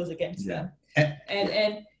those against them.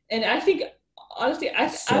 And I think, honestly,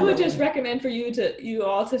 I would just recommend for you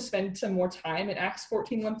all to spend some more time in Acts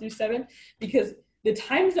 14, 1-7, because the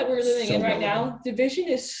times that we're living in right now, division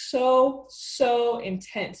is so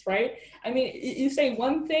intense, right? I mean, you say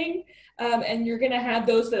one thing, and you're going to have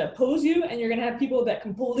those that oppose you, and you're going to have people that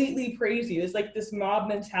completely praise you. It's like this mob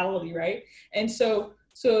mentality, right? And so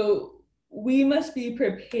we must be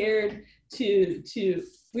prepared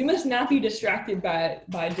we must not be distracted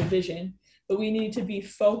by division, but we need to be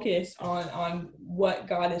focused on what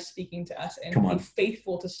God is speaking to us and be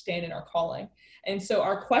faithful to stand in our calling. And so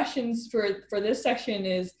our questions for this section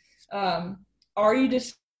is, are you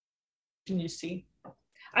distracted? You see?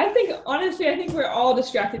 I think we're all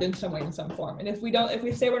distracted in some way, in some form. And if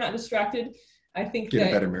we say we're not distracted, I think get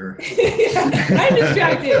a better mirror. I'm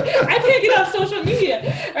distracted. I can't get off social media.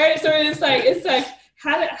 All right. So it's like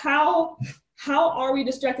how are we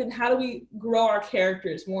distracted? How do we grow our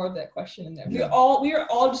characters? More of that question in there. Yeah. We are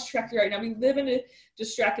all distracted right now. We live in a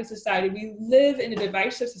distracted society. We live in a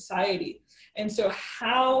divisive society. And so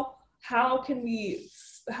how can we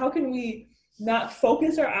not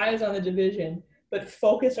focus our eyes on the division, but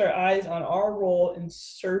focus our eyes on our role in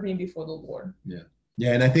serving before the Lord? Yeah.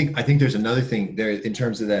 Yeah, and I think there's another thing there in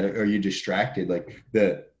terms of that. Are you distracted? Like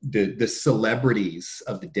the celebrities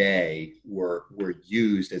of the day were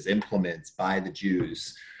used as implements by the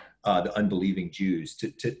Jews, the unbelieving Jews,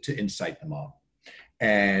 to incite them all.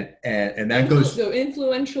 And that goes. So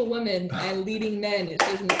influential women and leading men, it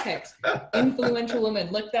says in the text. Influential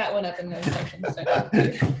women. Look that one up in those sections.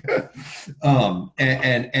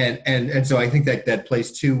 And so I think that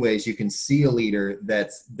plays two ways. You can see a leader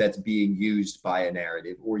that's being used by a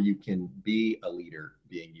narrative, or you can be a leader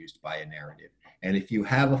being used by a narrative. And if you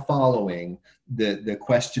have a following, the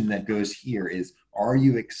question that goes here is, are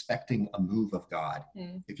you expecting a move of God?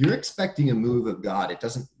 If you're expecting a move of God,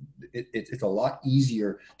 it's a lot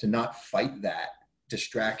easier to not fight that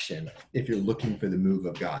distraction if you're looking for the move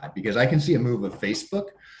of God. Because I can see a move of Facebook.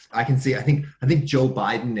 I think Joe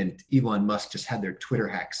Biden and Elon Musk just had their Twitter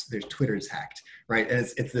hacks. Their Twitter's hacked, right? And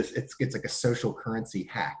it's like a social currency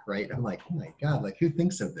hack, right? I'm like, oh my God, like who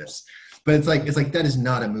thinks of this? But it's like that is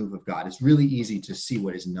not a move of God. It's really easy to see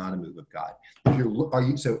what is not a move of God.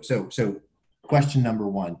 So question number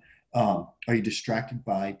one, are you distracted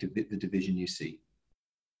by the division you see?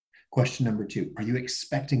 Question number two, are you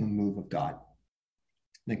expecting a move of God?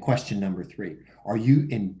 Then question number three, are you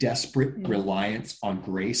in desperate reliance on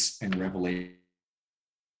grace and revelation?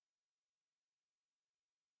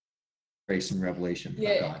 Grace and revelation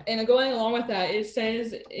of God. And going along with that, it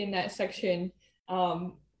says in that section,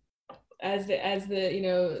 as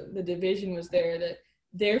the division was there, that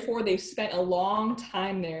therefore they spent a long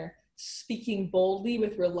time there, speaking boldly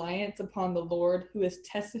with reliance upon the Lord, who is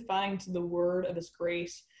testifying to the word of his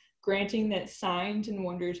grace, granting that signs and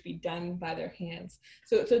wonders be done by their hands.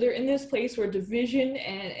 So they're in this place where division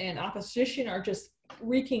and opposition are just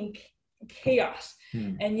wreaking chaos.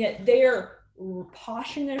 And yet they're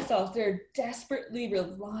posturing themselves. They're desperately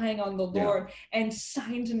relying on the Lord, and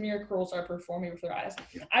signs and miracles are performing with their eyes.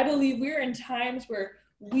 I believe we're in times where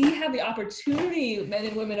we have the opportunity, men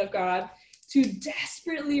and women of God, to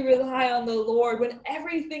desperately rely on the Lord when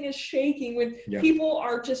everything is shaking, when people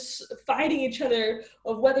are just fighting each other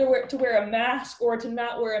of whether to wear a mask or to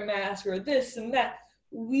not wear a mask, or this and that.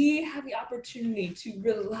 We have the opportunity to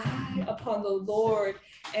rely upon the Lord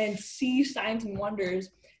and see signs and wonders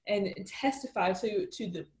and testify to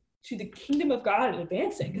the kingdom of God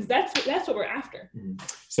advancing, because that's what we're after.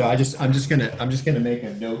 So I'm just gonna make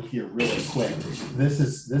a note here really quick. This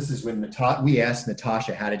is when we asked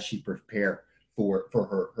Natasha how did she prepare for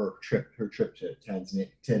her trip to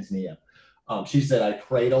Tanzania. She said, I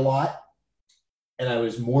prayed a lot, and I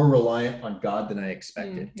was more reliant on God than I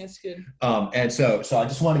expected. That's good. And so I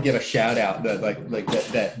just want to give a shout out that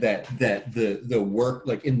the work,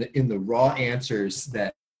 like in the raw answers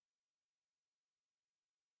that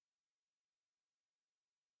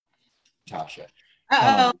Tasha.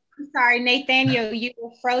 I'm sorry, Nathaniel, you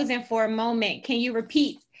were frozen for a moment. Can you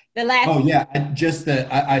repeat the last? Oh yeah,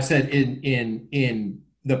 I said in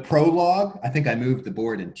the prologue. I think I moved the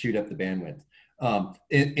board and chewed up the bandwidth.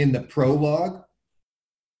 In the prologue,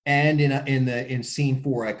 and in scene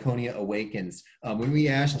 4, Iconia Awakens. When we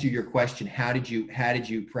asked you your question, how did you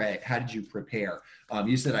pray? How did you prepare?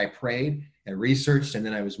 You said I prayed and researched, and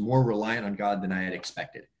then I was more reliant on God than I had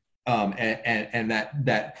expected. And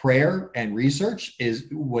that prayer and research is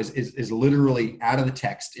literally out of the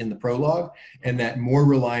text in the prologue, and that more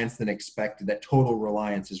reliance than expected, that total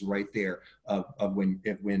reliance is right there of when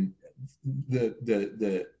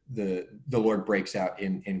the Lord breaks out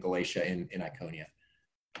in Galatia in Iconia.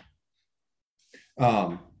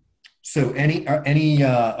 So any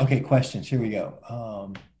okay, questions? Here we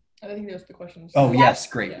go. I think those are the questions. Oh yes,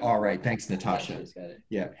 great. All right, thanks, Natasha.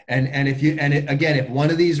 Yeah, and if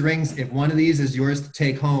one of these is yours to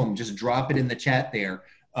take home, just drop it in the chat there,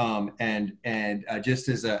 and just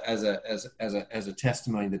as a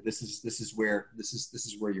testimony that this is where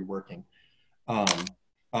you're working.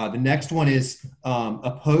 The next one is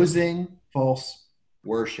opposing false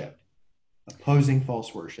worship. Opposing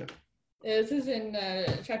false worship. This is in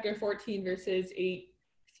chapter 14, verses 8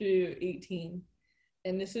 through 18.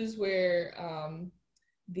 And this is where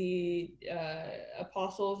the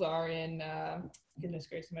apostles are in, goodness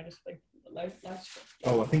gracious, am I just like Lystra?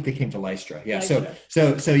 Oh, I think they came to Lystra. Yeah. Lystra.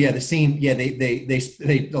 So yeah, the scene. Yeah,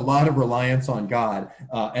 they a lot of reliance on God,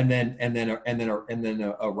 and then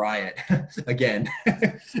a riot again,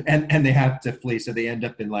 and they have to flee. So they end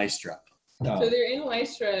up in Lystra. So they're in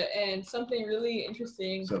Lystra, and something really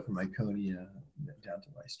interesting. So from Iconia down to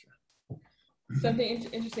Lystra. Something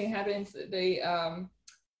interesting happens.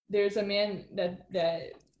 There's a man that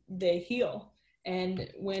they heal, and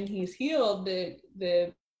when he's healed,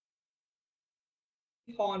 the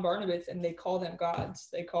Paul and Barnabas, and they call them gods.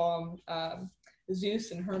 They call them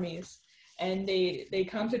Zeus and Hermes, and they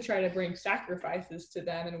come to try to bring sacrifices to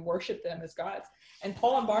them and worship them as gods. And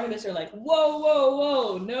Paul and Barnabas are like,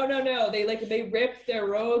 whoa, no. They rip their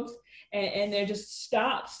robes and they're just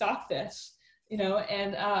stop this.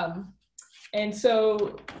 And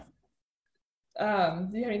so, do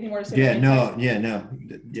you have anything more to say?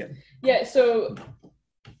 Yeah. So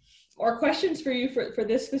our questions for you for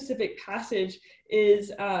this specific passage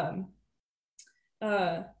is, are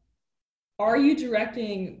you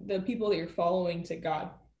directing the people that you're following to God?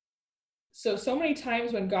 So many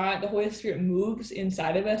times when the Holy Spirit moves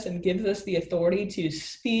inside of us and gives us the authority to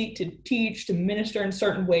speak, to teach, to minister in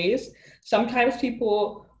certain ways, sometimes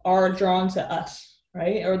people are drawn to us,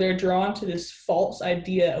 right? Or they're drawn to this false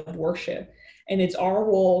idea of worship. And it's our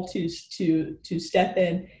role to step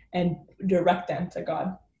in and direct them to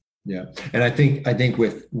God. Yeah, and I think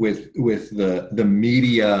with the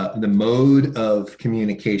media, the mode of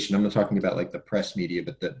communication, I'm not talking about like the press media,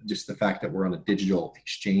 but just the fact that we're on a digital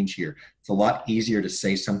exchange here, it's a lot easier to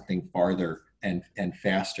say something farther and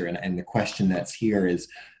faster. And the question that's here is,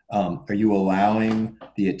 are you allowing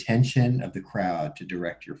the attention of the crowd to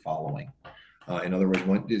direct your following? In other words,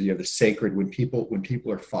 you have the sacred, when people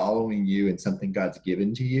are following you in something God's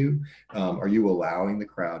given to you, are you allowing the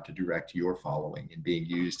crowd to direct your following and being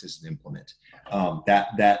used as an implement?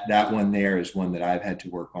 That one there is one that I've had to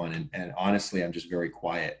work on. And honestly, I'm just very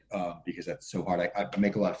quiet because that's so hard. I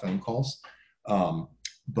make a lot of phone calls,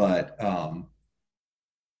 but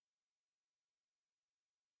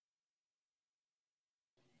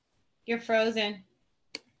you're frozen.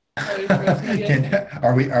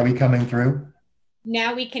 Are we coming through?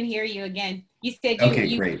 Now we can hear you again. You said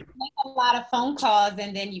you great. make a lot of phone calls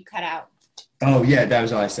and then you cut out. Oh yeah, that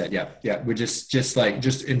was all I said. Yeah. We're just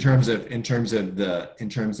in terms of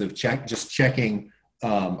checking.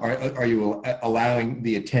 Are you allowing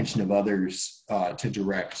the attention of others to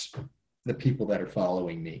direct the people that are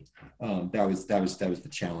following me? That was the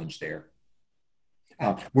challenge there.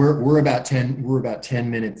 We're about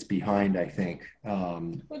 10 minutes behind, I think. We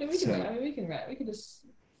can just.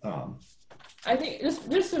 I think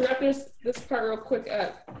just to wrap this part real quick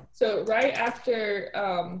up. So right after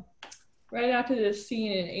this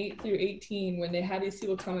scene in 8 through 18, when they had these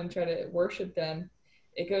people come and try to worship them,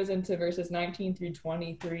 it goes into verses 19 through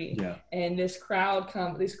 23. Yeah. And this crowd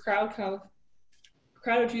of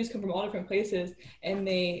Jews come from all different places, and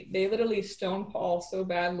they literally stone Paul so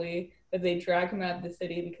badly that they drag him out of the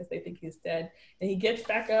city because they think he's dead. And he gets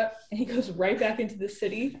back up and he goes right back into the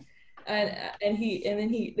city. And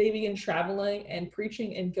then they begin traveling and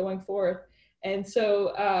preaching and going forth. And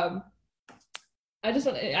so I just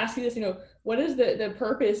want to ask you this, what is the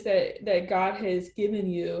purpose that God has given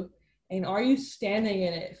you, and are you standing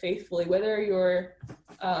in it faithfully, whether you're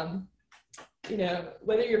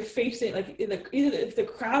whether you're facing either if the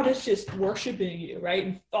crowd is just worshiping you, right,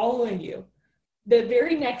 and following you, the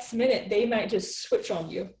very next minute they might just switch on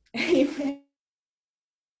you.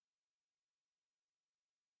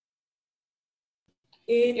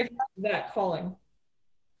 In that calling.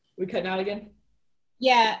 We cutting out again?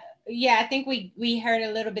 Yeah, I think we heard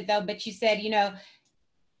a little bit though, but you said,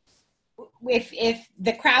 if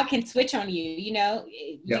the crowd can switch on you, you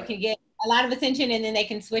can get a lot of attention and then they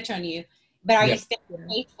can switch on you. But are you staying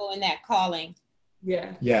faithful in that calling?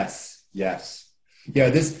 Yeah. Yes. Yeah,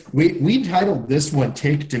 we titled this one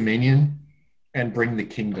 "Take Dominion and Bring the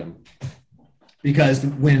Kingdom," because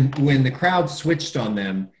when the crowd switched on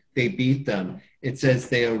them, they beat them. It says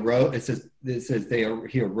he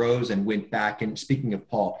arose and went back. And speaking of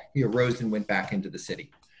Paul, he arose and went back into the city.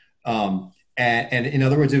 And in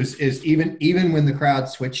other words, it was even when the crowd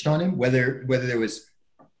switched on him, whether there was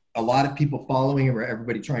a lot of people following him or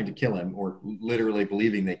everybody trying to kill him or literally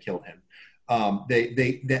believing they killed him,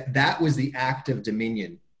 that was the act of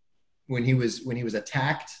dominion when he was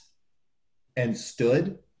attacked and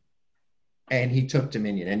stood. And he took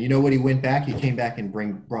dominion. And you know what? He went back. He came back and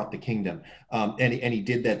brought the kingdom. And he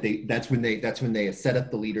did that. That's when they set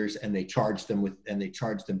up the leaders and they charged them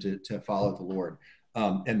to follow the Lord.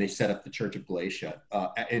 And they set up the Church of Galatia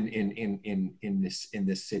in this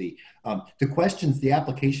city. The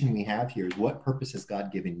application we have here is, what purpose has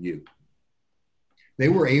God given you? They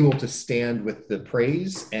were able to stand with the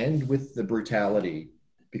praise and with the brutality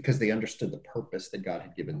because they understood the purpose that God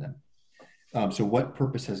had given them. So what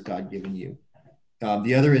purpose has God given you?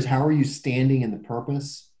 The other is, how are you standing in the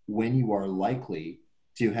purpose when you are likely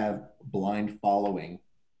to have blind following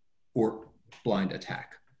or blind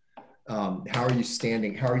attack? How are you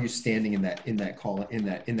standing in that call, in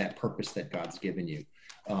that purpose that God's given you?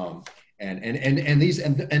 And these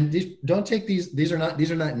don't take these are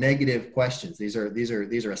not negative questions. These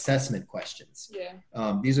are assessment questions. Yeah.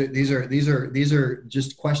 These are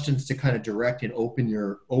just questions to kind of direct and open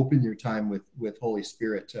your time with Holy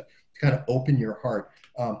Spirit, to kind of open your heart.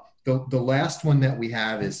 The last one that we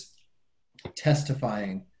have is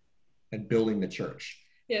testifying and building the church.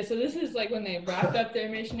 Yeah, so this is like when they wrapped up their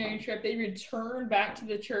missionary trip, they returned back to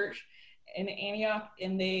the church in Antioch,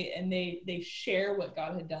 and they share what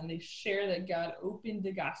God had done. They share that God opened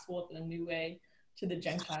the gospel in a new way to the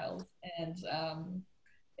Gentiles, and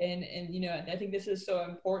I think this is so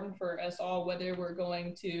important for us all, whether we're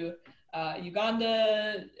going to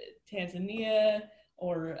Uganda, Tanzania,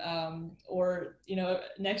 or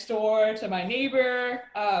next door to my neighbor.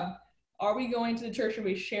 Are we going to the church and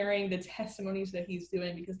we sharing the testimonies that he's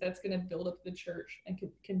doing? Because that's going to build up the church and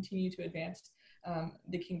continue to advance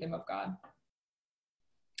the kingdom of God.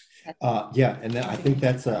 And then I think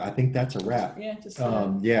that's a wrap.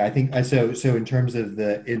 Yeah. I think so. In terms of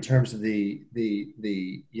the I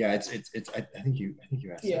think you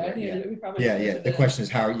asked. Yeah, that, right? I think we probably. The question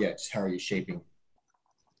is how are you shaping?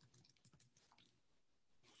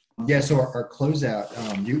 Yeah. So our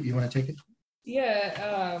closeout. You want to take it?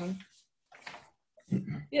 Yeah.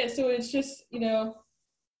 Yeah. So it's just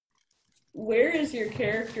where is your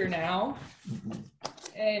character now?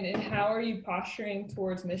 And how are you posturing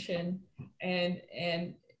towards mission, and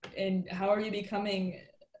how are you becoming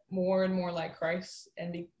more and more like Christ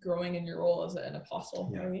and growing in your role as an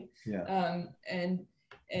apostle, right? Yeah.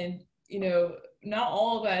 Not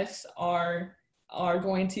all of us are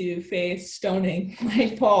going to face stoning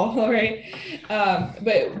like Paul, right?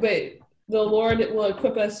 But the Lord will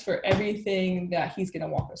equip us for everything that He's going to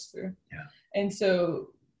walk us through. Yeah. And so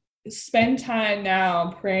spend time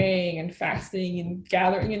now praying and fasting and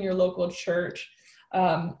gathering in your local church,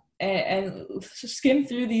 and skim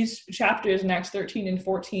through these chapters in Acts 13 and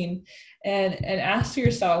 14 and ask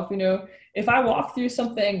yourself, if I walk through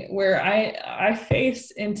something where I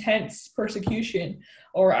face intense persecution,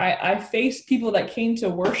 or I face people that came to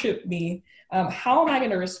worship me, how am I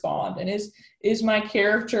going to respond? And is my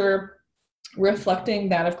character reflecting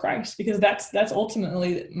that of Christ? Because that's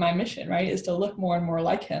ultimately my mission, right? Is to look more and more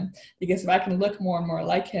like Him. Because if I can look more and more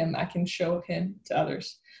like Him, I can show Him to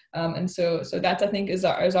others. And so that's, I think, is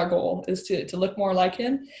our goal, is to look more like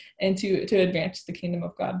Him and to advance the kingdom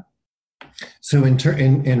of God. So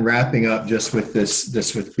in wrapping up, just with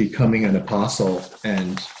this with becoming an apostle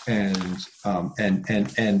and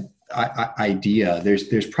idea,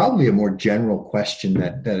 there's probably a more general question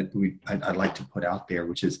that I'd like to put out there,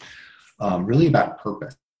 which is really about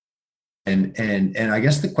purpose. And I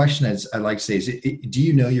guess the question is, I'd like to say is, do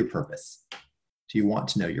you know your purpose? Do you want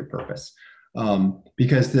to know your purpose?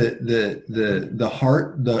 Because the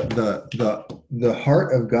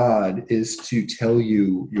heart of God is to tell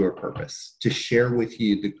you your purpose, to share with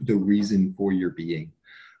you the reason for your being.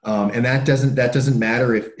 And that doesn't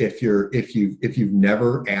matter if you've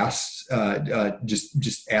never asked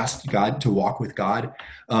just asked God to walk with God,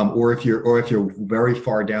 or if you're very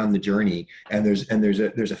far down the journey and there's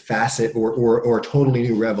a facet or a totally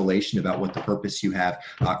new revelation about what the purpose you have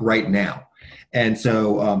right now. And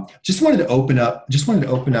so just wanted to open up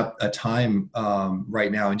a time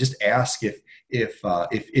right now and just ask if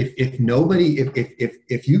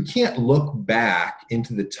you can't look back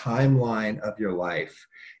into the timeline of your life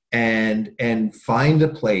and find a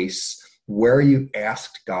place where you've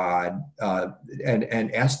asked God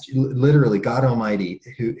and asked literally God Almighty,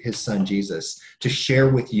 His Son Jesus, to share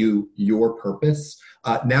with you your purpose.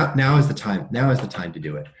 Now is the time. Now is the time to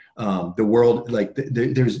do it. The world,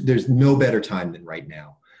 there's no better time than right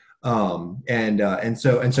now. So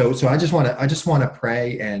I just want to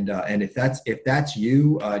pray, and if that's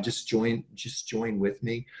you, just join with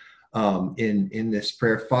me in this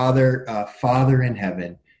prayer. Father in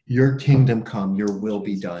heaven, your kingdom come, your will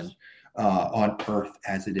be done on earth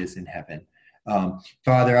as it is in heaven.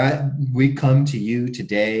 Father, we come to you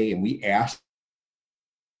today and we ask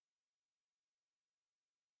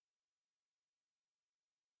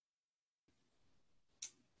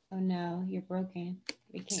Oh no, you're broken.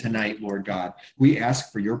 Tonight, Lord God. We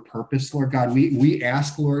ask for your purpose, Lord God. We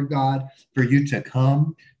ask, Lord God, for you to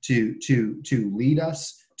come to lead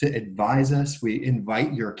us, to advise us. We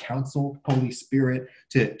invite your counsel, Holy Spirit,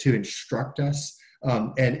 to instruct us,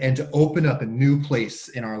 and to open up a new place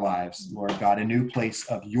in our lives, Lord God, a new place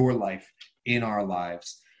of your life in our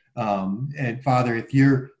lives. And Father, if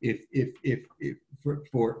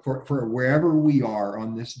for wherever we are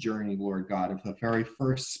on this journey, Lord God, of the very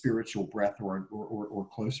first spiritual breath or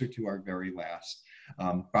closer to our very last,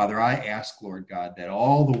 Father, I ask, Lord God, that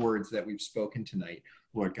all the words that we've spoken tonight,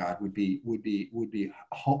 Lord God, would be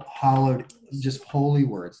hallowed, just holy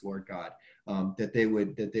words, Lord God, that they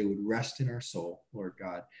would rest in our soul, Lord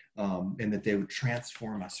God, and that they would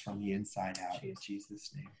transform us from the inside out. In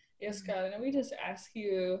Jesus' name. Yes, God, and we just ask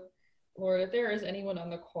you Lord, if there is anyone on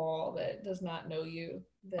the call that does not know you,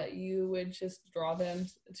 that you would just draw them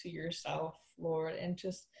to yourself, Lord, and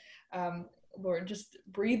just, Lord, just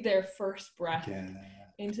breathe their first breath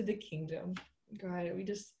into the kingdom. God,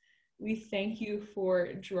 we thank you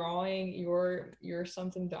for drawing your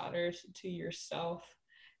sons and daughters to yourself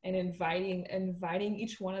and inviting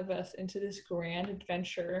each one of us into this grand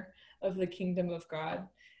adventure of the kingdom of God,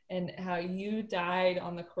 and how you died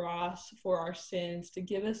on the cross for our sins to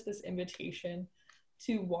give us this invitation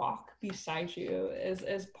to walk beside you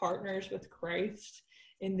as partners with Christ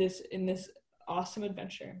in this awesome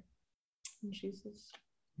adventure. In Jesus.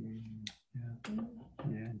 Yeah,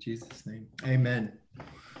 in Jesus' name. Amen.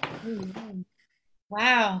 Amen.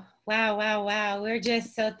 Wow. We're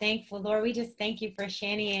just so thankful, Lord. We just thank you for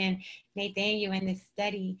Shani and Nathaniel in this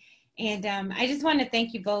study. And I just want to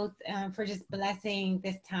thank you both for just blessing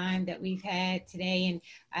this time that we've had today,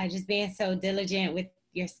 and just being so diligent with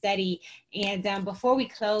your study. And before we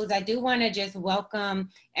close, I do want to just welcome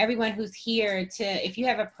everyone who's here to, if you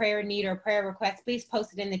have a prayer need or prayer request, please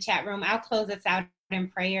post it in the chat room. I'll close us out in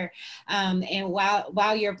prayer. And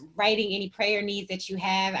while you're writing any prayer needs that you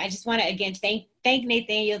have, I just want to again thank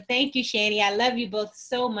Nathaniel. Thank you, Shani. I love you both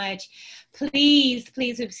so much. Please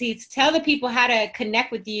tell the people how to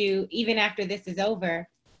connect with you even after this is over.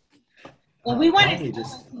 And we want to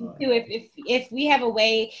just too, if we have a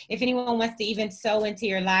way, if anyone wants to even sow into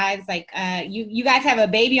your lives, like you guys have a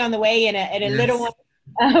baby on the way and a yes. little one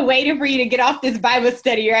waiting for you to get off this Bible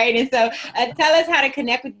study, right? And so tell us how to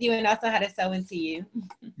connect with you and also how to sow into you.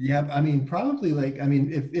 Yeah, I mean, probably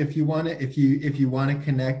if you want to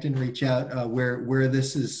connect and reach out, where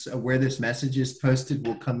this message is posted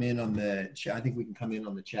will come in on the chat. I think we can come in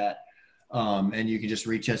on the chat, and you can just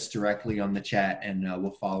reach us directly on the chat, and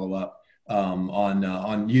we'll follow up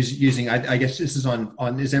on using. I guess this is on.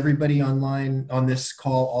 Is everybody online on this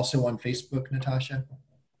call also on Facebook, Natasha?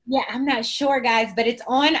 Yeah, I'm not sure, guys, but it's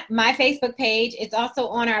on my Facebook page. It's also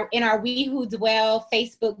on in our We Who Dwell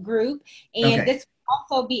Facebook group. And this will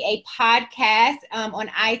also be a podcast on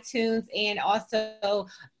iTunes and also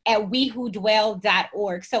at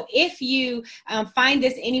wewhodwell.org. So if you find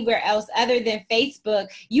this anywhere else other than Facebook,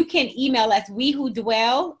 you can email us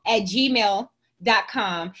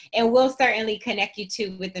wewhodwell@gmail.com, and we'll certainly connect you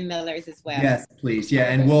with the Millers as well. Yes, please.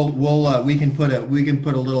 Yeah, and we can put a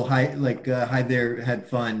little hide there had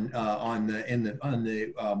fun on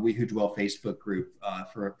the We Who Dwell Facebook group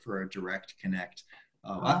for a direct connect.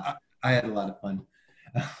 I had a lot of fun.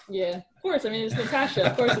 Yeah, of course. I mean, it's Natasha.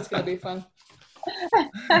 Of course, it's going to be fun.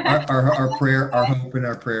 Our hope and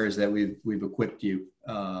our prayer is that we've equipped you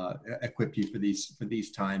for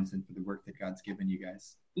these times and for the work that God's given you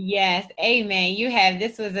guys. Yes, amen. You have.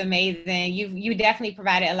 This was amazing. You definitely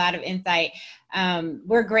provided a lot of insight.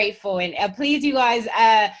 We're grateful, and please, you guys,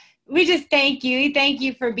 we just thank you. Thank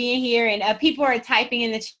you for being here. And people are typing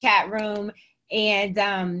in the chat room,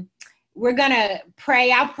 and we're going to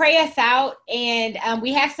pray. I'll pray us out. And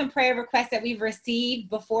we have some prayer requests that we've received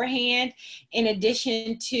beforehand, in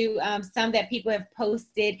addition to some that people have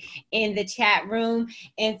posted in the chat room.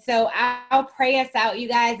 And so I'll pray us out, you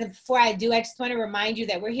guys. And before I do, I just want to remind you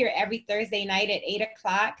that we're here every Thursday night at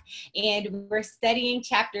 8:00. And we're studying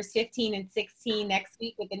chapters 15 and 16 next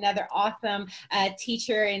week with another awesome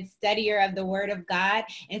teacher and studier of the Word of God.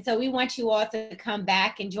 And so we want you all to come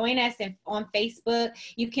back and join us on Facebook.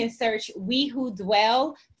 You can search We Who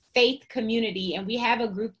Dwell Faith Community, and we have a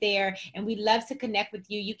group there, and we'd love to connect with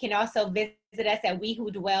you. You can also visit us at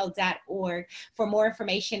wewhodwell.org for more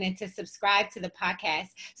information and to subscribe to the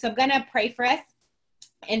podcast. So I'm going to pray for us,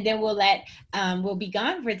 and then we'll be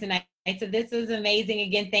gone for tonight. So this was amazing.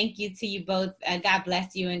 Again, thank you to you both. God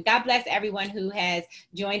bless you. And God bless everyone who has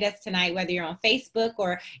joined us tonight, whether you're on Facebook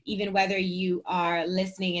or even whether you are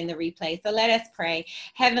listening in the replay. So let us pray.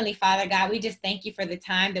 Heavenly Father, God, we just thank you for the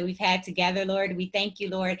time that we've had together, Lord. We thank you,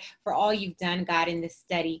 Lord, for all you've done, God, in this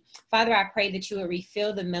study. Father, I pray that you will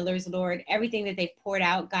refill the Millers, Lord. Everything that they've poured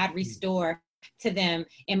out, God, restore to them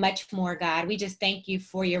and much more, God. We just thank you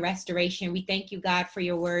for your restoration. We thank you, God, for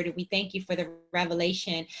your word. And we thank you for the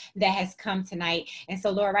revelation that has come tonight. And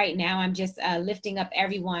so, Lord, right now, I'm just lifting up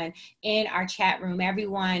everyone in our chat room,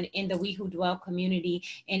 everyone in the We Who Dwell community,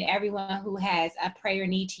 and everyone who has a prayer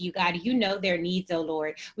need to you, God. You know their needs, oh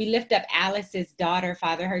Lord. We lift up Alice's daughter,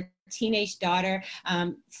 Father, her teenage daughter,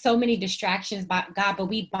 so many distractions, God, but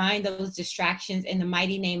we bind those distractions in the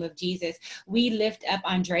mighty name of Jesus. We lift up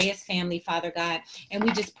Andrea's family, Father God, and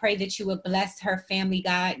we just pray that you would bless her family,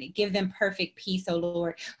 God, and give them perfect peace, oh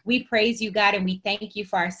Lord. We praise you, God, and we thank you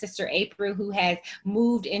for our sister April, who has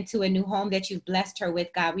moved into a new home that you've blessed her with,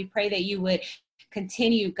 God. We pray that you would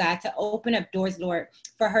continue, God, to open up doors, Lord,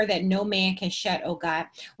 for her that no man can shut, oh God.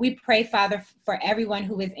 We pray, Father, for everyone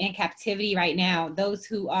who is in captivity right now, those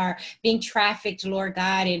who are being trafficked, Lord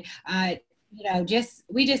God, and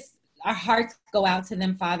our hearts go out to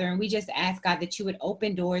them, Father, and we just ask, God, that you would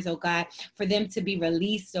open doors, oh God, for them to be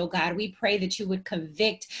released, oh God. We pray that you would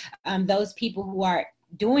convict those people who are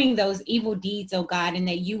doing those evil deeds, oh God, and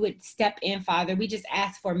that you would step in, Father. We just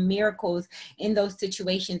ask for miracles in those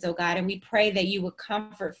situations, oh God, and we pray that you would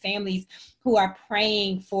comfort families who are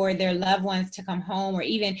praying for their loved ones to come home, or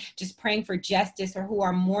even just praying for justice, or who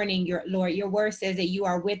are mourning, your Lord. Your word says that you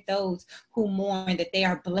are with those who mourn, that they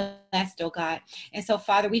are blessed, oh God. And so,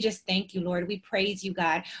 Father, we just thank you, Lord. We praise you,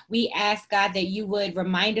 God. We ask, God, that you would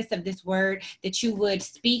remind us of this word, that you would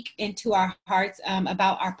speak into our hearts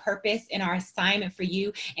about our purpose and our assignment for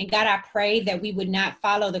you. And God, I pray that we would not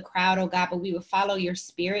follow the crowd, oh God, but we would follow your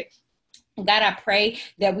spirit. God, I pray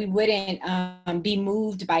that we wouldn't be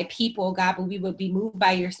moved by people, God, but we would be moved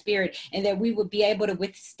by your spirit, and that we would be able to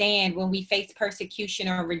withstand when we face persecution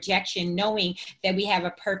or rejection, knowing that we have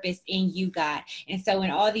a purpose in you, God. And so in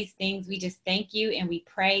all these things, we just thank you and we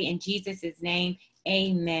pray in Jesus' name.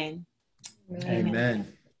 Amen. Amen.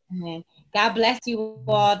 Amen. God bless you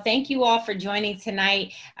all. Thank you all for joining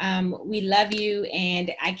tonight. We love you,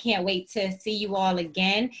 and I can't wait to see you all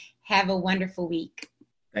again. Have a wonderful week.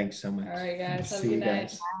 Thanks so much. All right, guys. Have a See good you night.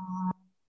 guys.